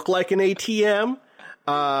I look like an ATM?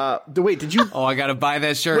 Wait, did you... Oh, I gotta buy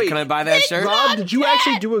that shirt. Wait, can I buy that shirt? Rob, did you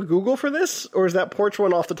actually do a Google for this? Or is that porch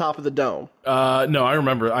one off the top of the dome? No, I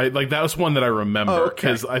remember. That was one that I remember.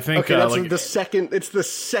 Because I think... that's the second... It's the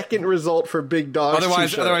second result for Big Dog.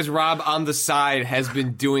 Otherwise, Rob, on the side, has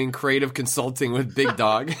been doing creative consulting with Big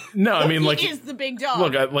Dog. No, I mean, like... He is the big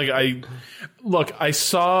dog. Look, I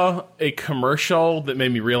saw a commercial that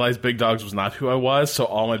made me realize Big Dogs was not who I was, so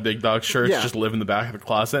all my Big Dog shirts just live in the back of the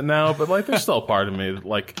closet now, but like, there's still a part of me that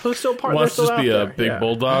like wants to just be a big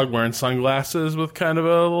bulldog wearing sunglasses with kind of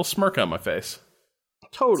a little smirk on my face.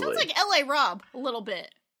 Totally. Sounds like LA Rob, a little bit,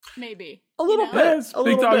 maybe. A little bit. Yeah,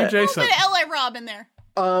 Big Dog adjacent. A little bit of LA Rob in there.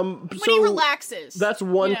 When he relaxes. That's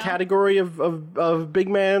one category of big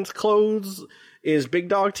man's clothes. is Big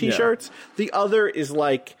Dog t-shirts. Yeah. The other is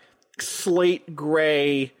like slate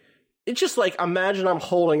gray. It's just like, imagine I'm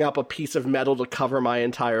holding up a piece of metal to cover my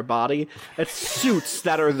entire body. It's suits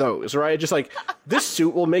that are those, right? Just like, this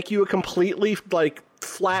suit will make you a completely like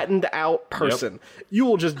flattened out person. Yep. You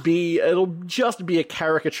will just be, it'll just be a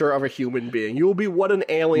caricature of a human being. You will be what an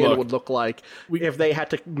alien would look like if they had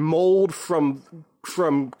to mold from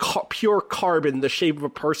pure carbon the shape of a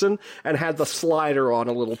person and had the slider on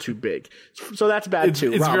a little too big. So that's bad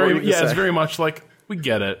too. It's Rob, it's very much like, we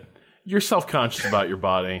get it. You're self-conscious about your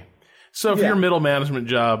body. So for your middle management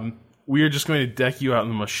job, we are just going to deck you out in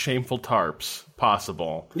the most shameful tarps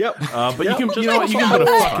possible. Yep. But you can put a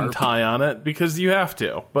fucking tie on it because you have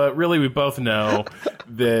to. But really, we both know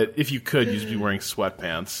that if you could, you'd be wearing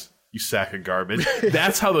sweatpants. You sack of garbage.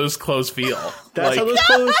 That's how those clothes feel. That's how those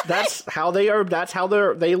clothes. That's how they are. That's how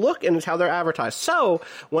they look, and it's how they're advertised. So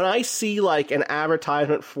when I see like an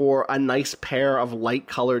advertisement for a nice pair of light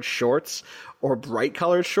colored shorts or bright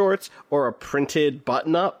colored shorts or a printed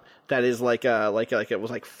button up that is like it was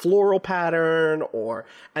like floral pattern, and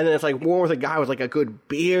then it's like one with a guy with like a good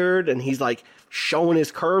beard and he's like showing his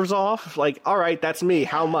curves off. Like, all right, that's me.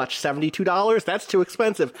 How much? $72? That's too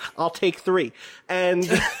expensive. I'll take 3. And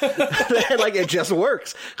then, like, it just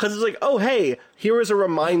works because it's like, oh hey, here is a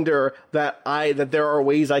reminder that there are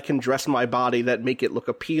ways I can dress my body that make it look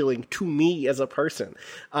appealing to me as a person.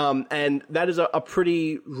 And that is a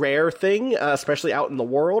pretty rare thing, especially out in the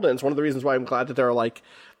world. And it's one of the reasons why I'm glad that there are like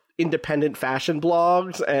independent fashion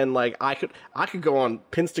blogs, and like I could go on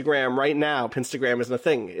Pinstagram right now. Pinstagram isn't a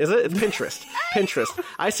thing, is it? It's Pinterest. Pinterest.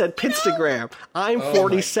 I said Pinstagram. I'm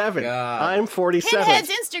 47. I'm 47.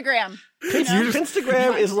 Pinhead's Instagram.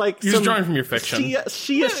 Pinstagram is like you're just drawing from your fiction.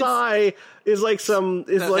 CSI is like some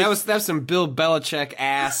that's some Bill Belichick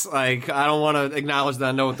ass. Like, I don't want to acknowledge that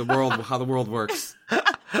I know how the world works.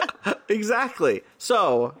 Exactly.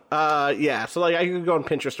 So so like I could go on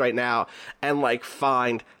Pinterest right now and like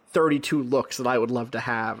find 32 looks that I would love to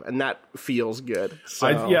have, and that feels good. So.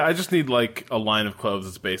 I just need like a line of clothes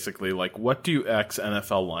that's basically like, what do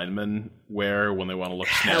ex-NFL linemen wear when they want to look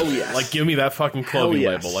snazzy? Yes. Like, give me that fucking clothing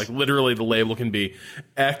label. Like, literally the label can be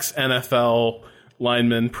ex-NFL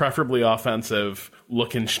lineman, preferably offensive,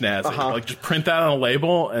 looking snazzy. Like, just print that on a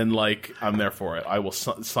label, and like, I'm there for it. I will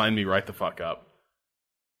sign me right the fuck up.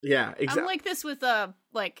 Yeah, exactly. I'm like this with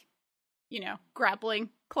grappling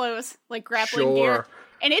clothes, like grappling gear.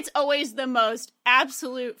 And it's always the most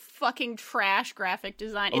absolute fucking trash graphic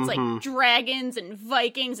design. It's like dragons and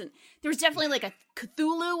Vikings, and there was definitely like a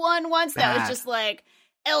Cthulhu one once that was just like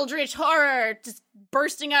eldritch horror just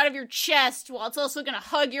bursting out of your chest while it's also gonna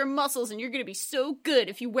hug your muscles, and you're gonna be so good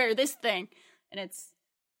if you wear this thing. And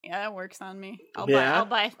that works on me. I'll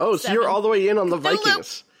buy. Oh, 7. So you're all the way in on the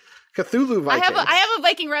Vikings. Cthulhu Vikings. I have a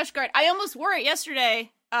Viking rash guard. I almost wore it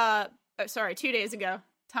yesterday. 2 days ago.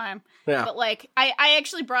 Time. Yeah. But like I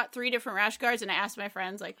actually brought 3 different rash guards, and I asked my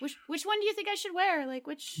friends like which one do you think I should wear? Like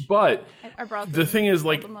which. But I brought the thing is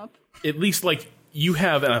like at least like you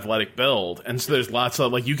have an athletic build, and so there's lots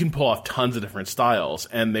of like you can pull off tons of different styles,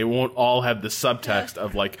 and they won't all have the subtext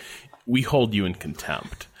of like we hold you in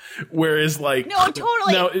contempt. Whereas, like,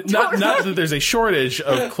 totally. Not that there's a shortage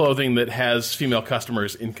of clothing that has female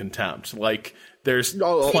customers in contempt. Like, there's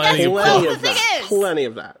plenty of that. Plenty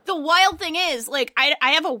of that. The wild thing is, like, I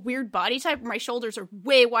have a weird body type where my shoulders are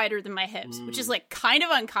way wider than my hips, which is like kind of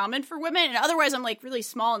uncommon for women. And otherwise, I'm like really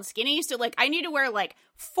small and skinny. So like, I need to wear like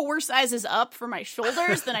 4 sizes up for my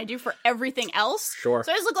shoulders than I do for everything else. Sure.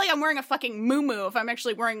 So I just look like I'm wearing a fucking muumuu if I'm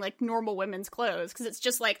actually wearing like normal women's clothes, because it's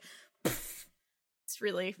just like. It's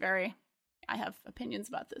really very. I have opinions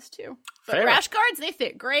about this too. But Fair. Rash guards, they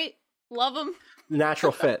fit great. Love them.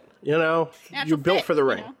 Natural fit, you're built for the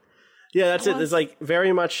ring. Yeah, that's it. It's like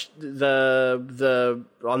very much the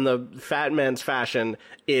on the fat man's fashion.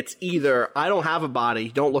 It's either I don't have a body,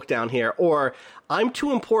 don't look down here, or I'm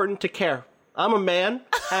too important to care. I'm a man,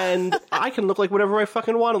 and I can look like whatever I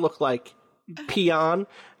fucking want to look like. Peon,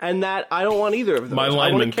 and that I don't want either of those. My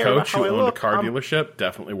lineman coach who owned a car dealership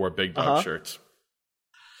definitely wore Big Dog shirts.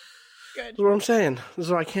 Good. That's what I'm saying. This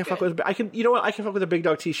is what I can't fuck with. I can fuck with a Big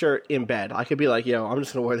Dog t-shirt in bed. I could be like, I'm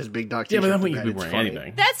just gonna wear this Big Dog t-shirt. Yeah, but then you could be wearing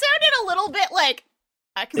anything. That sounded a little bit like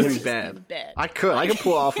I could in bed. I could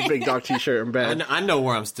pull off a Big Dog t-shirt in bed. I know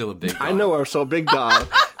where I'm still a big dog. I know where I'm still a big dog.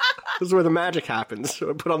 This is where the magic happens. So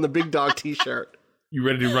I put on the Big Dog t-shirt. You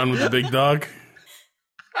ready to run with the big dog?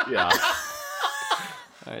 Yeah.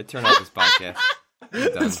 All right, turn off this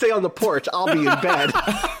podcast. Stay on the porch. I'll be in bed.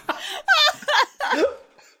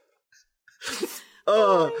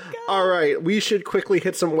 All right, we should quickly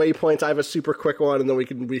hit some waypoints. I have a super quick one, and then we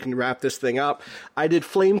can wrap this thing up. I did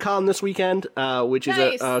FlameCon this weekend, which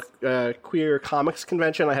is a queer comics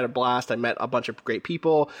convention. I had a blast. I met a bunch of great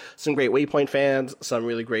people, some great Waypoint fans, some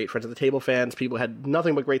really great Friends of the Table fans. People had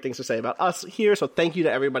nothing but great things to say about us here, so thank you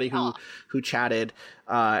to everybody who chatted,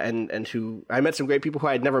 and who I met some great people who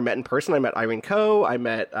I had never met in person. I met Irene Coe, I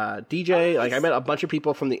met DJ, I met a bunch of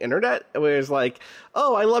people from the internet, where it's like,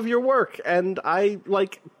 oh, I love your work, and I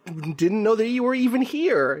didn't know that you were even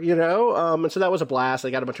here, and so that was a blast.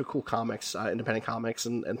 I got a bunch of cool comics, independent comics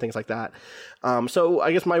and things like that. So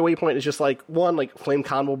I guess my waypoint is just one,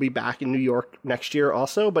 FlameCon will be back in New York next year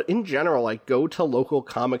also, but in general, go to local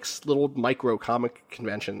comics, little micro comic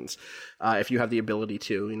conventions, if you have the ability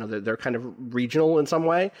to. They're kind of regional in some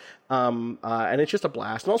way, and it's just a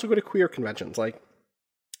blast. And also go to queer conventions.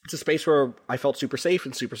 It's a space where I felt super safe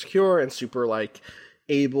and super secure and super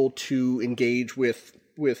able to engage with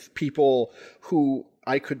people who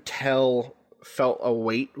I could tell felt a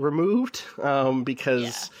weight removed,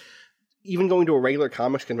 because even going to a regular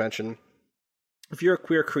comics convention, if you're a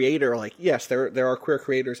queer creator, yes, there are queer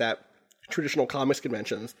creators at traditional comics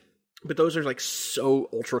conventions, but those are so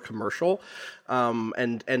ultra commercial.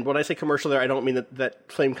 And when I say commercial there, I don't mean that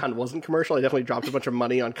FlameCon wasn't commercial. I definitely dropped a bunch of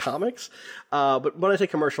money on comics. But when I say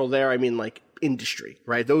commercial there, I mean industry,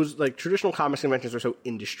 right? Those traditional comics conventions are so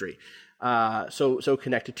industry. So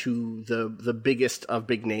connected to the biggest of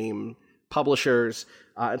big name publishers.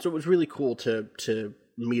 And so it was really cool to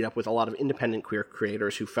meet up with a lot of independent queer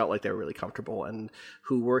creators who felt like they were really comfortable and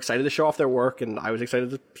who were excited to show off their work, and I was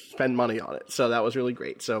excited to spend money on it. So that was really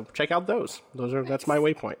great. So check out those. That's my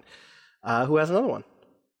waypoint. Who has another one?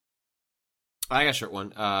 I got a short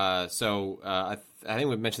one. I think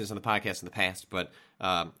we've mentioned this on the podcast in the past, but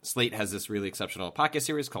Slate has this really exceptional podcast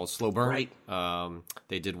series called Slow Burn. Right.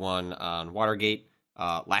 They did one on Watergate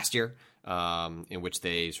last year, in which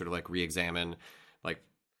they sort of re-examine,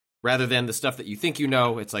 rather than the stuff that you think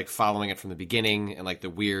it's following it from the beginning and the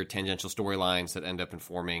weird tangential storylines that end up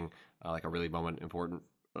informing a really important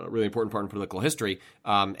part in political history.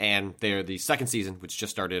 And the second season, which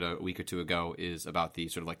just started a week or two ago, is about the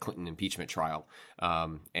sort of Clinton impeachment trial.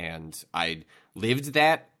 And I lived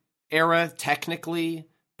that era technically,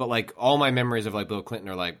 but all my memories of Bill Clinton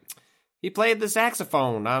are he played the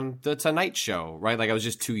saxophone on the Tonight Show, right? I was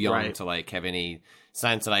just too young to have any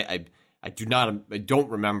sense, and I don't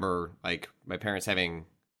remember my parents having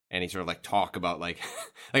any sort of talk about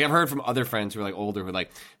I've heard from other friends who are older who my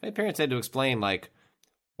parents had to explain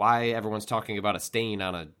why everyone's talking about a stain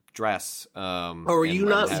on a dress. Were you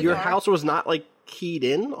not? Your house was not keyed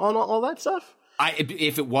in on all that stuff?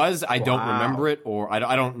 If it was, I don't remember it, or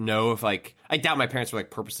I don't know if I doubt my parents were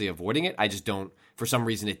purposely avoiding it. I just don't, for some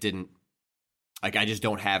reason it didn't. I just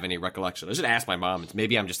don't have any recollection. I should ask my mom.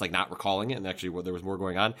 Maybe I'm just not recalling it, and actually there was more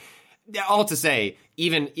going on. All to say,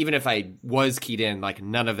 even if I was keyed in,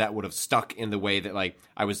 none of that would have stuck in the way that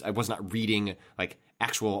I was not reading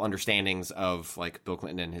actual understandings of Bill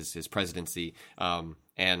Clinton and his presidency.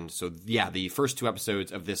 And so the first two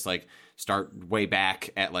episodes of this start way back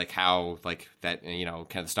at how that kind of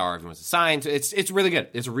the star everyone's assigned. It's really good.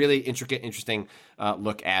 It's a really intricate, interesting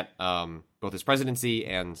look at both his presidency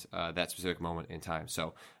and that specific moment in time.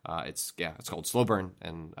 So it's called Slow Burn,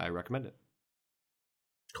 and I recommend it.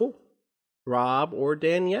 Cool. Rob or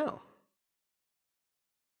Danielle?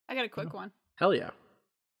 I got a quick one. Hell yeah.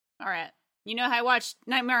 All right. You know how I watched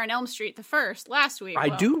Nightmare on Elm Street last week? I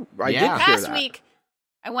did hear that. Last week,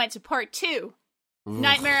 I went to part 2.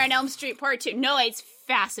 Nightmare on Elm Street part 2. No, it's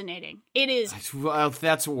fascinating. It is. Well,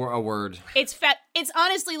 that's a word. It's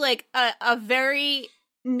honestly a very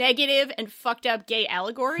negative and fucked up gay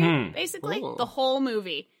allegory, basically. The whole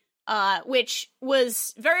movie, which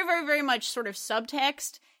was very, very, very much sort of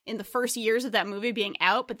subtext in the first years of that movie being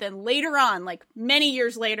out, but then later on, many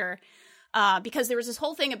years later, because there was this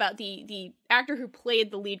whole thing about the actor who played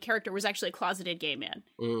the lead character was actually a closeted gay man.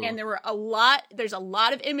 And there's a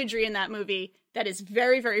lot of imagery in that movie that is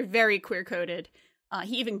very, very, very queer-coded.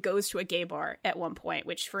 He even goes to a gay bar at one point,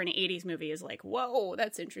 which for an 80s movie is whoa,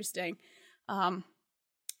 that's interesting.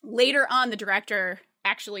 Later on, the director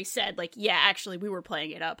actually said, actually, we were playing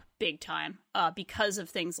it up big time because of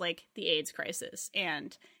things like the AIDS crisis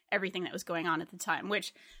and everything that was going on at the time,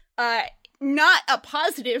 which not a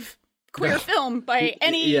positive queer film by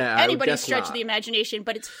anybody's stretch of the imagination,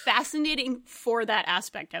 but it's fascinating for that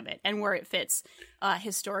aspect of it and where it fits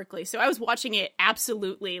historically. So I was watching it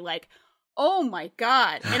absolutely oh my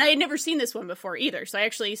God. And I had never seen this one before either. So I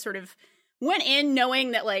actually sort of went in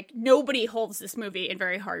knowing that nobody holds this movie in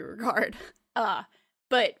very high regard.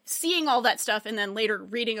 But seeing all that stuff and then later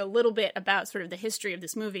reading a little bit about sort of the history of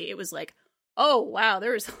this movie, it was like, oh, wow,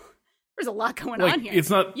 there's a lot going on here.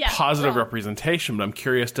 It's not positive representation, but I'm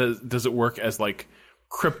curious, does it work as like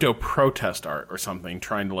crypto protest art or something,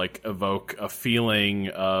 trying to like evoke a feeling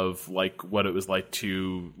of like what it was like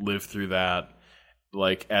to live through that,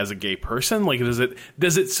 like as a gay person? Like,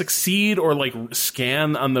 does it succeed or like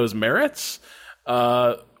scan on those merits?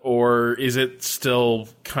 Or is it still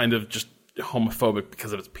kind of just homophobic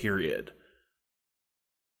because of its period?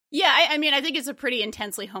 Yeah, I mean, I think it's a pretty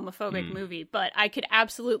intensely homophobic movie, but I could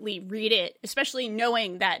absolutely read it, especially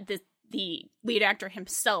knowing that the lead actor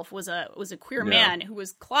himself was a queer man who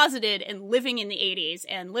was closeted and living in the 80s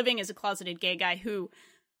and living as a closeted gay guy who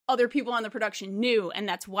other people on the production knew, and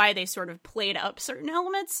that's why they sort of played up certain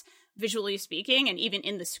elements, visually speaking, and even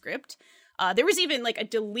in the script. There was even like a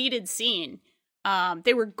deleted scene.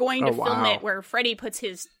 They were going to film it where Freddy puts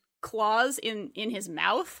his claws in his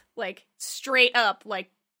mouth, like straight up, like,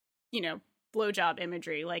 you know, blowjob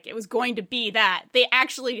imagery. Like, it was going to be that. They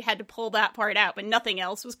actually had to pull that part out, but nothing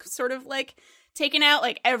else was sort of like taken out.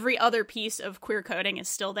 Like, every other piece of queer coding is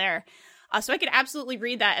still there. So I could absolutely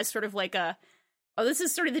read that as sort of like this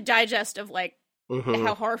is sort of the digest of like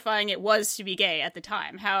how horrifying it was to be gay at the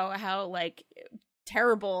time, how like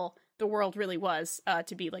terrible the world really was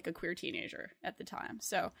to be like a queer teenager at the time.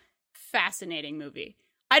 So fascinating movie.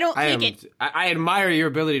 I admire your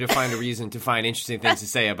ability to find a reason to find interesting things to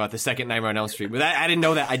say about the second Nightmare on Elm Street. But I didn't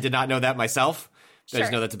know that. I did not know that myself. I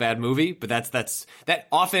just know that's a bad movie. But that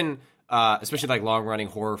often, especially like long running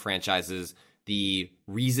horror franchises, the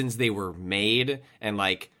reasons they were made and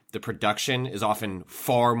like the production is often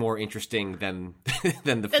far more interesting than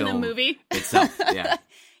the film movie itself. Yeah.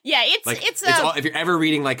 Yeah, it's all, if you're ever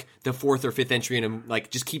reading like the fourth or fifth entry in like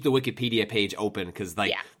just keep the Wikipedia page open because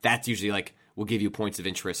like that's usually like will give you points of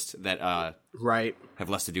interest that have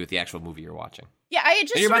less to do with the actual movie you're watching. Yeah, I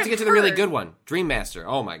just. And you're about to get to the really good one, Dream Master.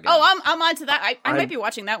 Oh my god! Oh, I'm on to that. I might be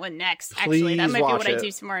watching that one next. Actually, that might be what I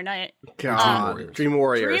do tomorrow night. God, Dream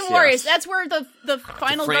Warriors. Dream Warriors. That's where the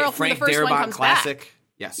final girl from the first one comes classic. Back.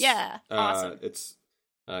 Yes. Yeah. Awesome. It's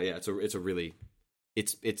a really.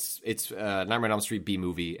 It's Nightmare on Elm Street B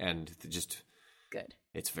movie and just good.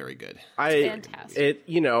 It's very good. Fantastic.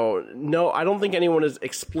 I don't think anyone is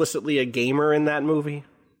explicitly a gamer in that movie,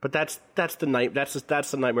 but that's the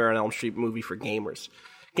Nightmare on Elm Street movie for gamers.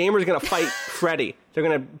 Gamers are gonna fight Freddy. They're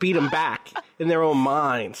gonna beat him back in their own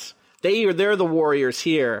minds. They're the warriors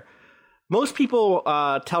here. Most people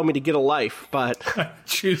tell me to get a life, but I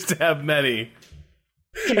choose to have many.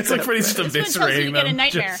 It's like Freddy's just eviscerating them. Get a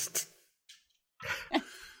nightmare.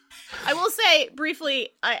 I will say briefly,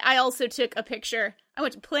 I also took a picture. I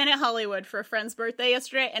went to Planet Hollywood for a friend's birthday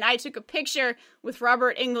yesterday, and I took a picture with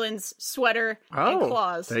Robert Englund's sweater and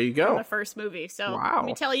claws. There you go. From the first movie. So let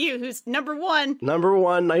me tell you who's number one. Number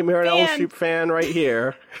one Nightmare on Elm Street fan right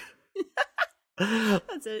here.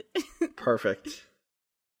 That's it. Perfect.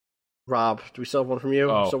 Rob, do we still have one from you?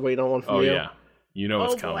 Oh. Still waiting on one from you? Oh, yeah. You know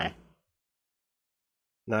what's coming. Boy.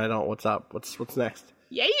 No, I don't. What's up? What's next?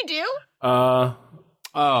 Yeah, you do.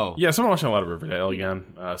 Yeah, so I'm watching a lot of Riverdale again,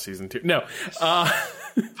 season 2. No.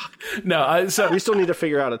 So we still need to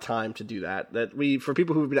figure out a time to do that. For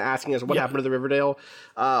people who've been asking us what happened to the Riverdale,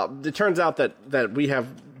 it turns out that we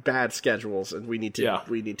have bad schedules and we need to just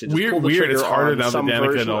pull the trigger. It's harder now that some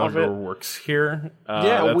Danica no longer works here.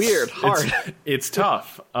 Hard. It's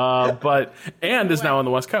tough. And is now on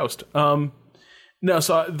the West Coast. So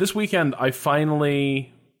this weekend I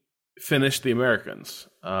finally finished The Americans.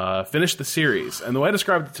 Finished the series. And the way I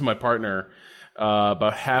described it to my partner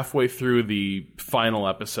about halfway through the final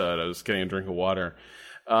episode, I was getting a drink of water,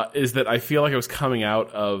 is that I feel like I was coming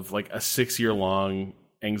out of like a 6-year-long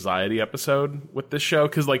anxiety episode with this show.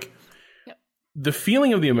 Because like the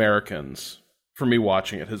feeling of The Americans for me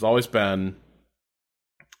watching it has always been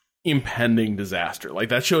impending disaster. Like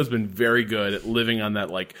that show has been very good at living on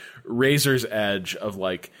that like razor's edge of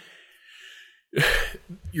like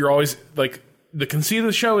you're always like the conceit of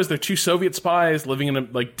the show is they're two Soviet spies living in a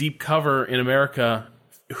like deep cover in America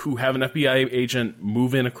who have an FBI agent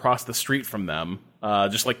move in across the street from them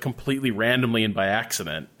just like completely randomly and by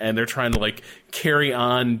accident, and they're trying to like carry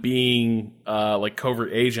on being like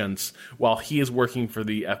covert agents while he is working for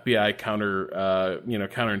the FBI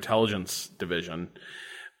counterintelligence division.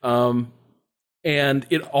 And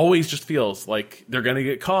it always just feels like they're going to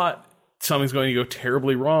get caught. Something's going to go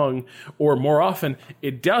terribly wrong, or more often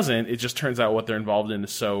it doesn't. It just turns out what they're involved in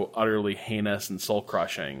is so utterly heinous and soul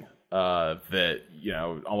crushing that,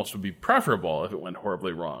 almost would be preferable if it went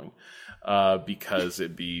horribly wrong, because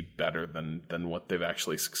it'd be better than what they've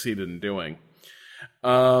actually succeeded in doing.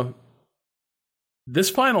 this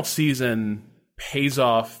final season pays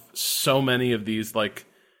off so many of these like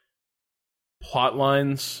plot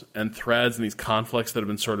lines and threads and these conflicts that have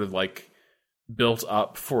been sort of like built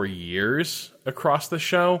up for years across the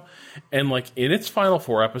show, and like in its final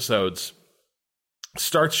 4 episodes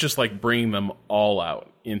starts just like bringing them all out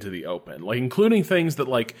into the open, like including things that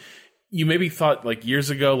like you maybe thought like years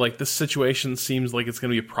ago, like this situation seems like it's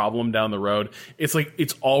going to be a problem down the road. It's like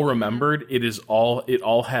it's all remembered. It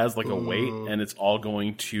all has like a weight, and it's all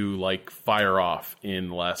going to like fire off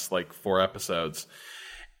in less like 4 episodes.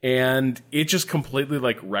 And it just completely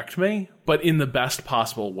like wrecked me, but in the best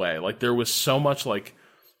possible way. Like there was so much like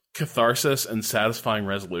catharsis and satisfying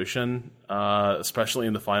resolution, especially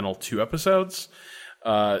in the final 2 episodes.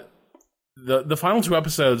 The final 2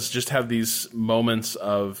 episodes just have these moments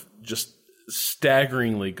of just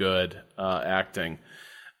staggeringly good acting.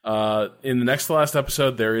 In the next to last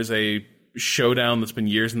episode, there is a showdown that's been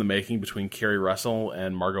years in the making between Kerry Russell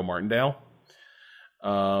and Margot Martindale.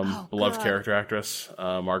 Beloved character actress,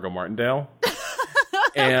 Margot Martindale.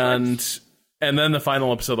 and then the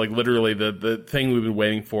final episode, like literally the thing we've been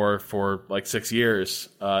waiting for like 6 years,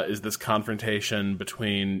 is this confrontation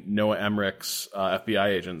between Noah Emmerich's FBI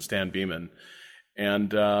agent, Stan Beeman,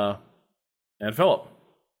 and Philip,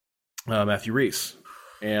 Matthew Rhys.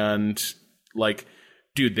 And like,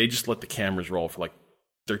 dude, they just let the cameras roll for like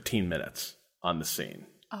 13 minutes on the scene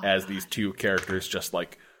as these 2 characters just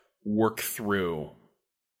like work through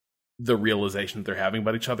the realization that they're having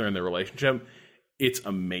about each other and their relationship. It's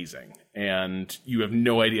amazing. And you have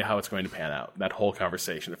no idea how it's going to pan out. That whole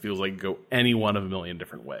conversation, it feels like it could go any one of a million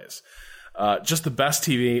different ways. Just the best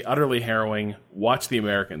TV, utterly harrowing. Watch The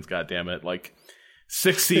Americans, goddammit. Like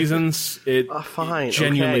 6 seasons, it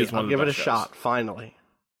genuinely is one of the best shows. I'll give it a shot, finally.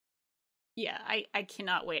 Yeah, I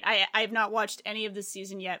cannot wait. I have not watched any of this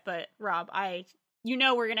season yet, but Rob, we're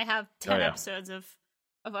going to have 10 episodes of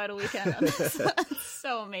Idle Weekend on this. It's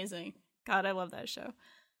so amazing. God, I love that show.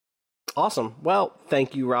 Awesome. Well,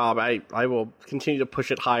 thank you, Rob. I will continue to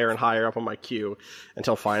push it higher and higher up on my queue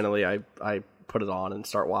until finally I put it on and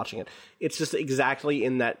start watching it. It's just exactly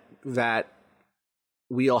in that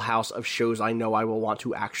wheelhouse of shows I know I will want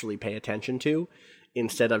to actually pay attention to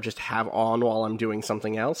instead of just have on while I'm doing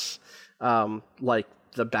something else. Like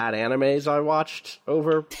the bad animes I watched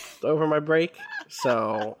over my break.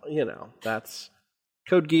 So, that's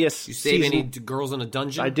Code Geass. You save any girls in a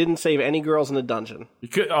dungeon? I didn't save any girls in a dungeon.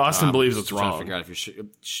 Austin believes it's wrong. Trying to figure out if you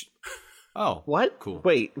Oh, what? Cool.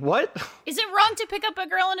 Wait, what? Is it wrong to pick up a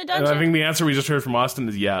girl in a dungeon? I think the answer we just heard from Austin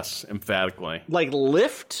is yes, emphatically. Like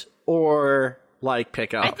lift or like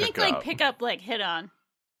pick up? I think pick up, like hit on.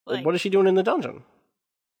 Like, what is she doing in the dungeon?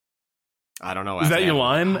 I don't know. Is that your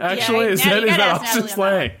line, actually? Is that Austin's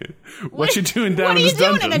slang? What you doing down in this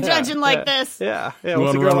dungeon? What are you doing in a dungeon like this? Yeah.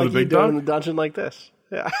 What's a girl like you doing in a dungeon like this?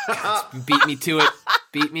 Yeah. Beat me to it.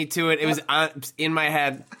 It was in my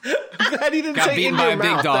head. Glad he didn't say in your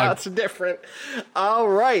mouth. That's different. All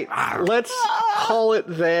right. Let's call it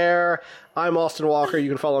there. I'm Austin Walker. You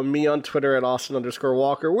can follow me on Twitter at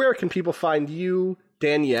Austin_Walker. Where can people find you,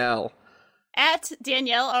 Danielle? At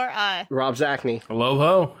Danielle R.I. Rob Zachney.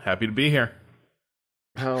 Hello. Happy to be here.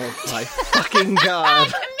 Oh, my fucking God.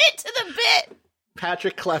 Commit to the bit.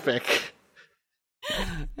 Patrick Klepek.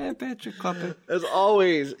 Hey, Patrick Klepek. As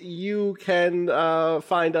always, you can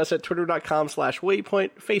find us at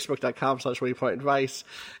twitter.com/waypoint, facebook.com/waypointadvice,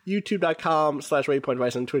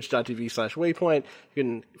 youtube.com/waypointadvice, and twitch.tv/waypoint. You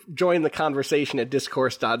can join the conversation at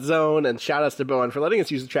discourse.zone, and shout outs to Bowen for letting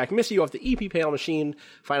us use the track Miss You off the EP Panel Machine.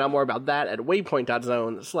 Find out more about that at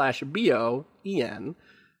waypoint.zone/BOEN.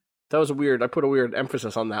 That was weird. I put a weird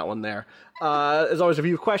emphasis on that one there. As always, if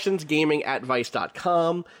you have questions,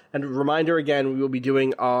 gaming@vice.com. And a reminder again, we will be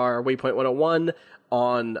doing our Waypoint 101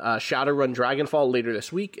 on Shadowrun Dragonfall later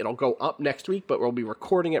this week. It'll go up next week, but we'll be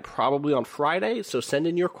recording it probably on Friday. So send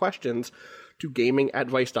in your questions to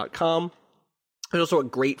gaming@vice.com. There's also a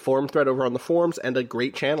great forum thread over on the forums and a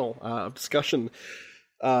great channel of discussion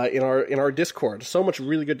in our Discord. So much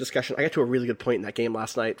really good discussion. I got to a really good point in that game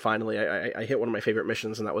last night. Finally, I hit one of my favorite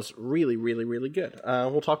missions, and that was really, really, really good.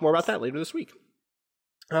 We'll talk more about that later this week.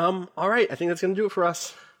 All right, I think that's going to do it for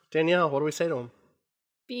us. Danielle, what do we say to him?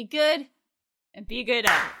 Be good, and be good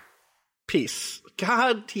at it. Peace.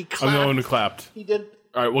 God, he clapped. I'm the one who clapped. He did.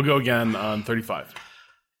 All right, we'll go again on 35.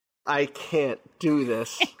 I can't do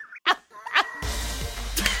this.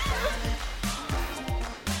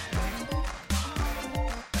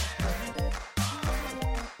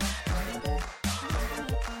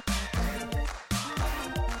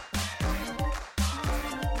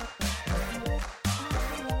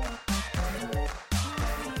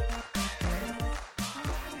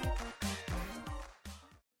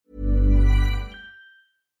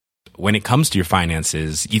 when it comes to your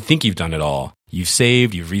finances, you think you've done it all. You've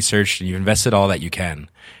saved, you've researched, and you've invested all that you can.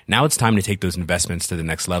 Now it's time to take those investments to the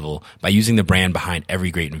next level by using the brand behind every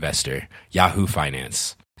great investor, Yahoo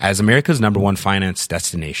Finance. As America's #1 finance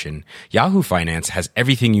destination, Yahoo Finance has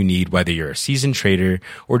everything you need, whether you're a seasoned trader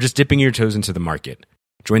or just dipping your toes into the market.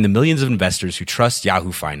 Join the millions of investors who trust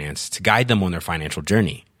Yahoo Finance to guide them on their financial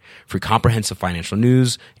journey. For comprehensive financial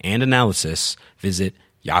news and analysis, visit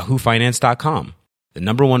yahoofinance.com, the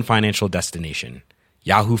 #1 financial destination,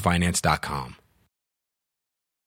 yahoofinance.com.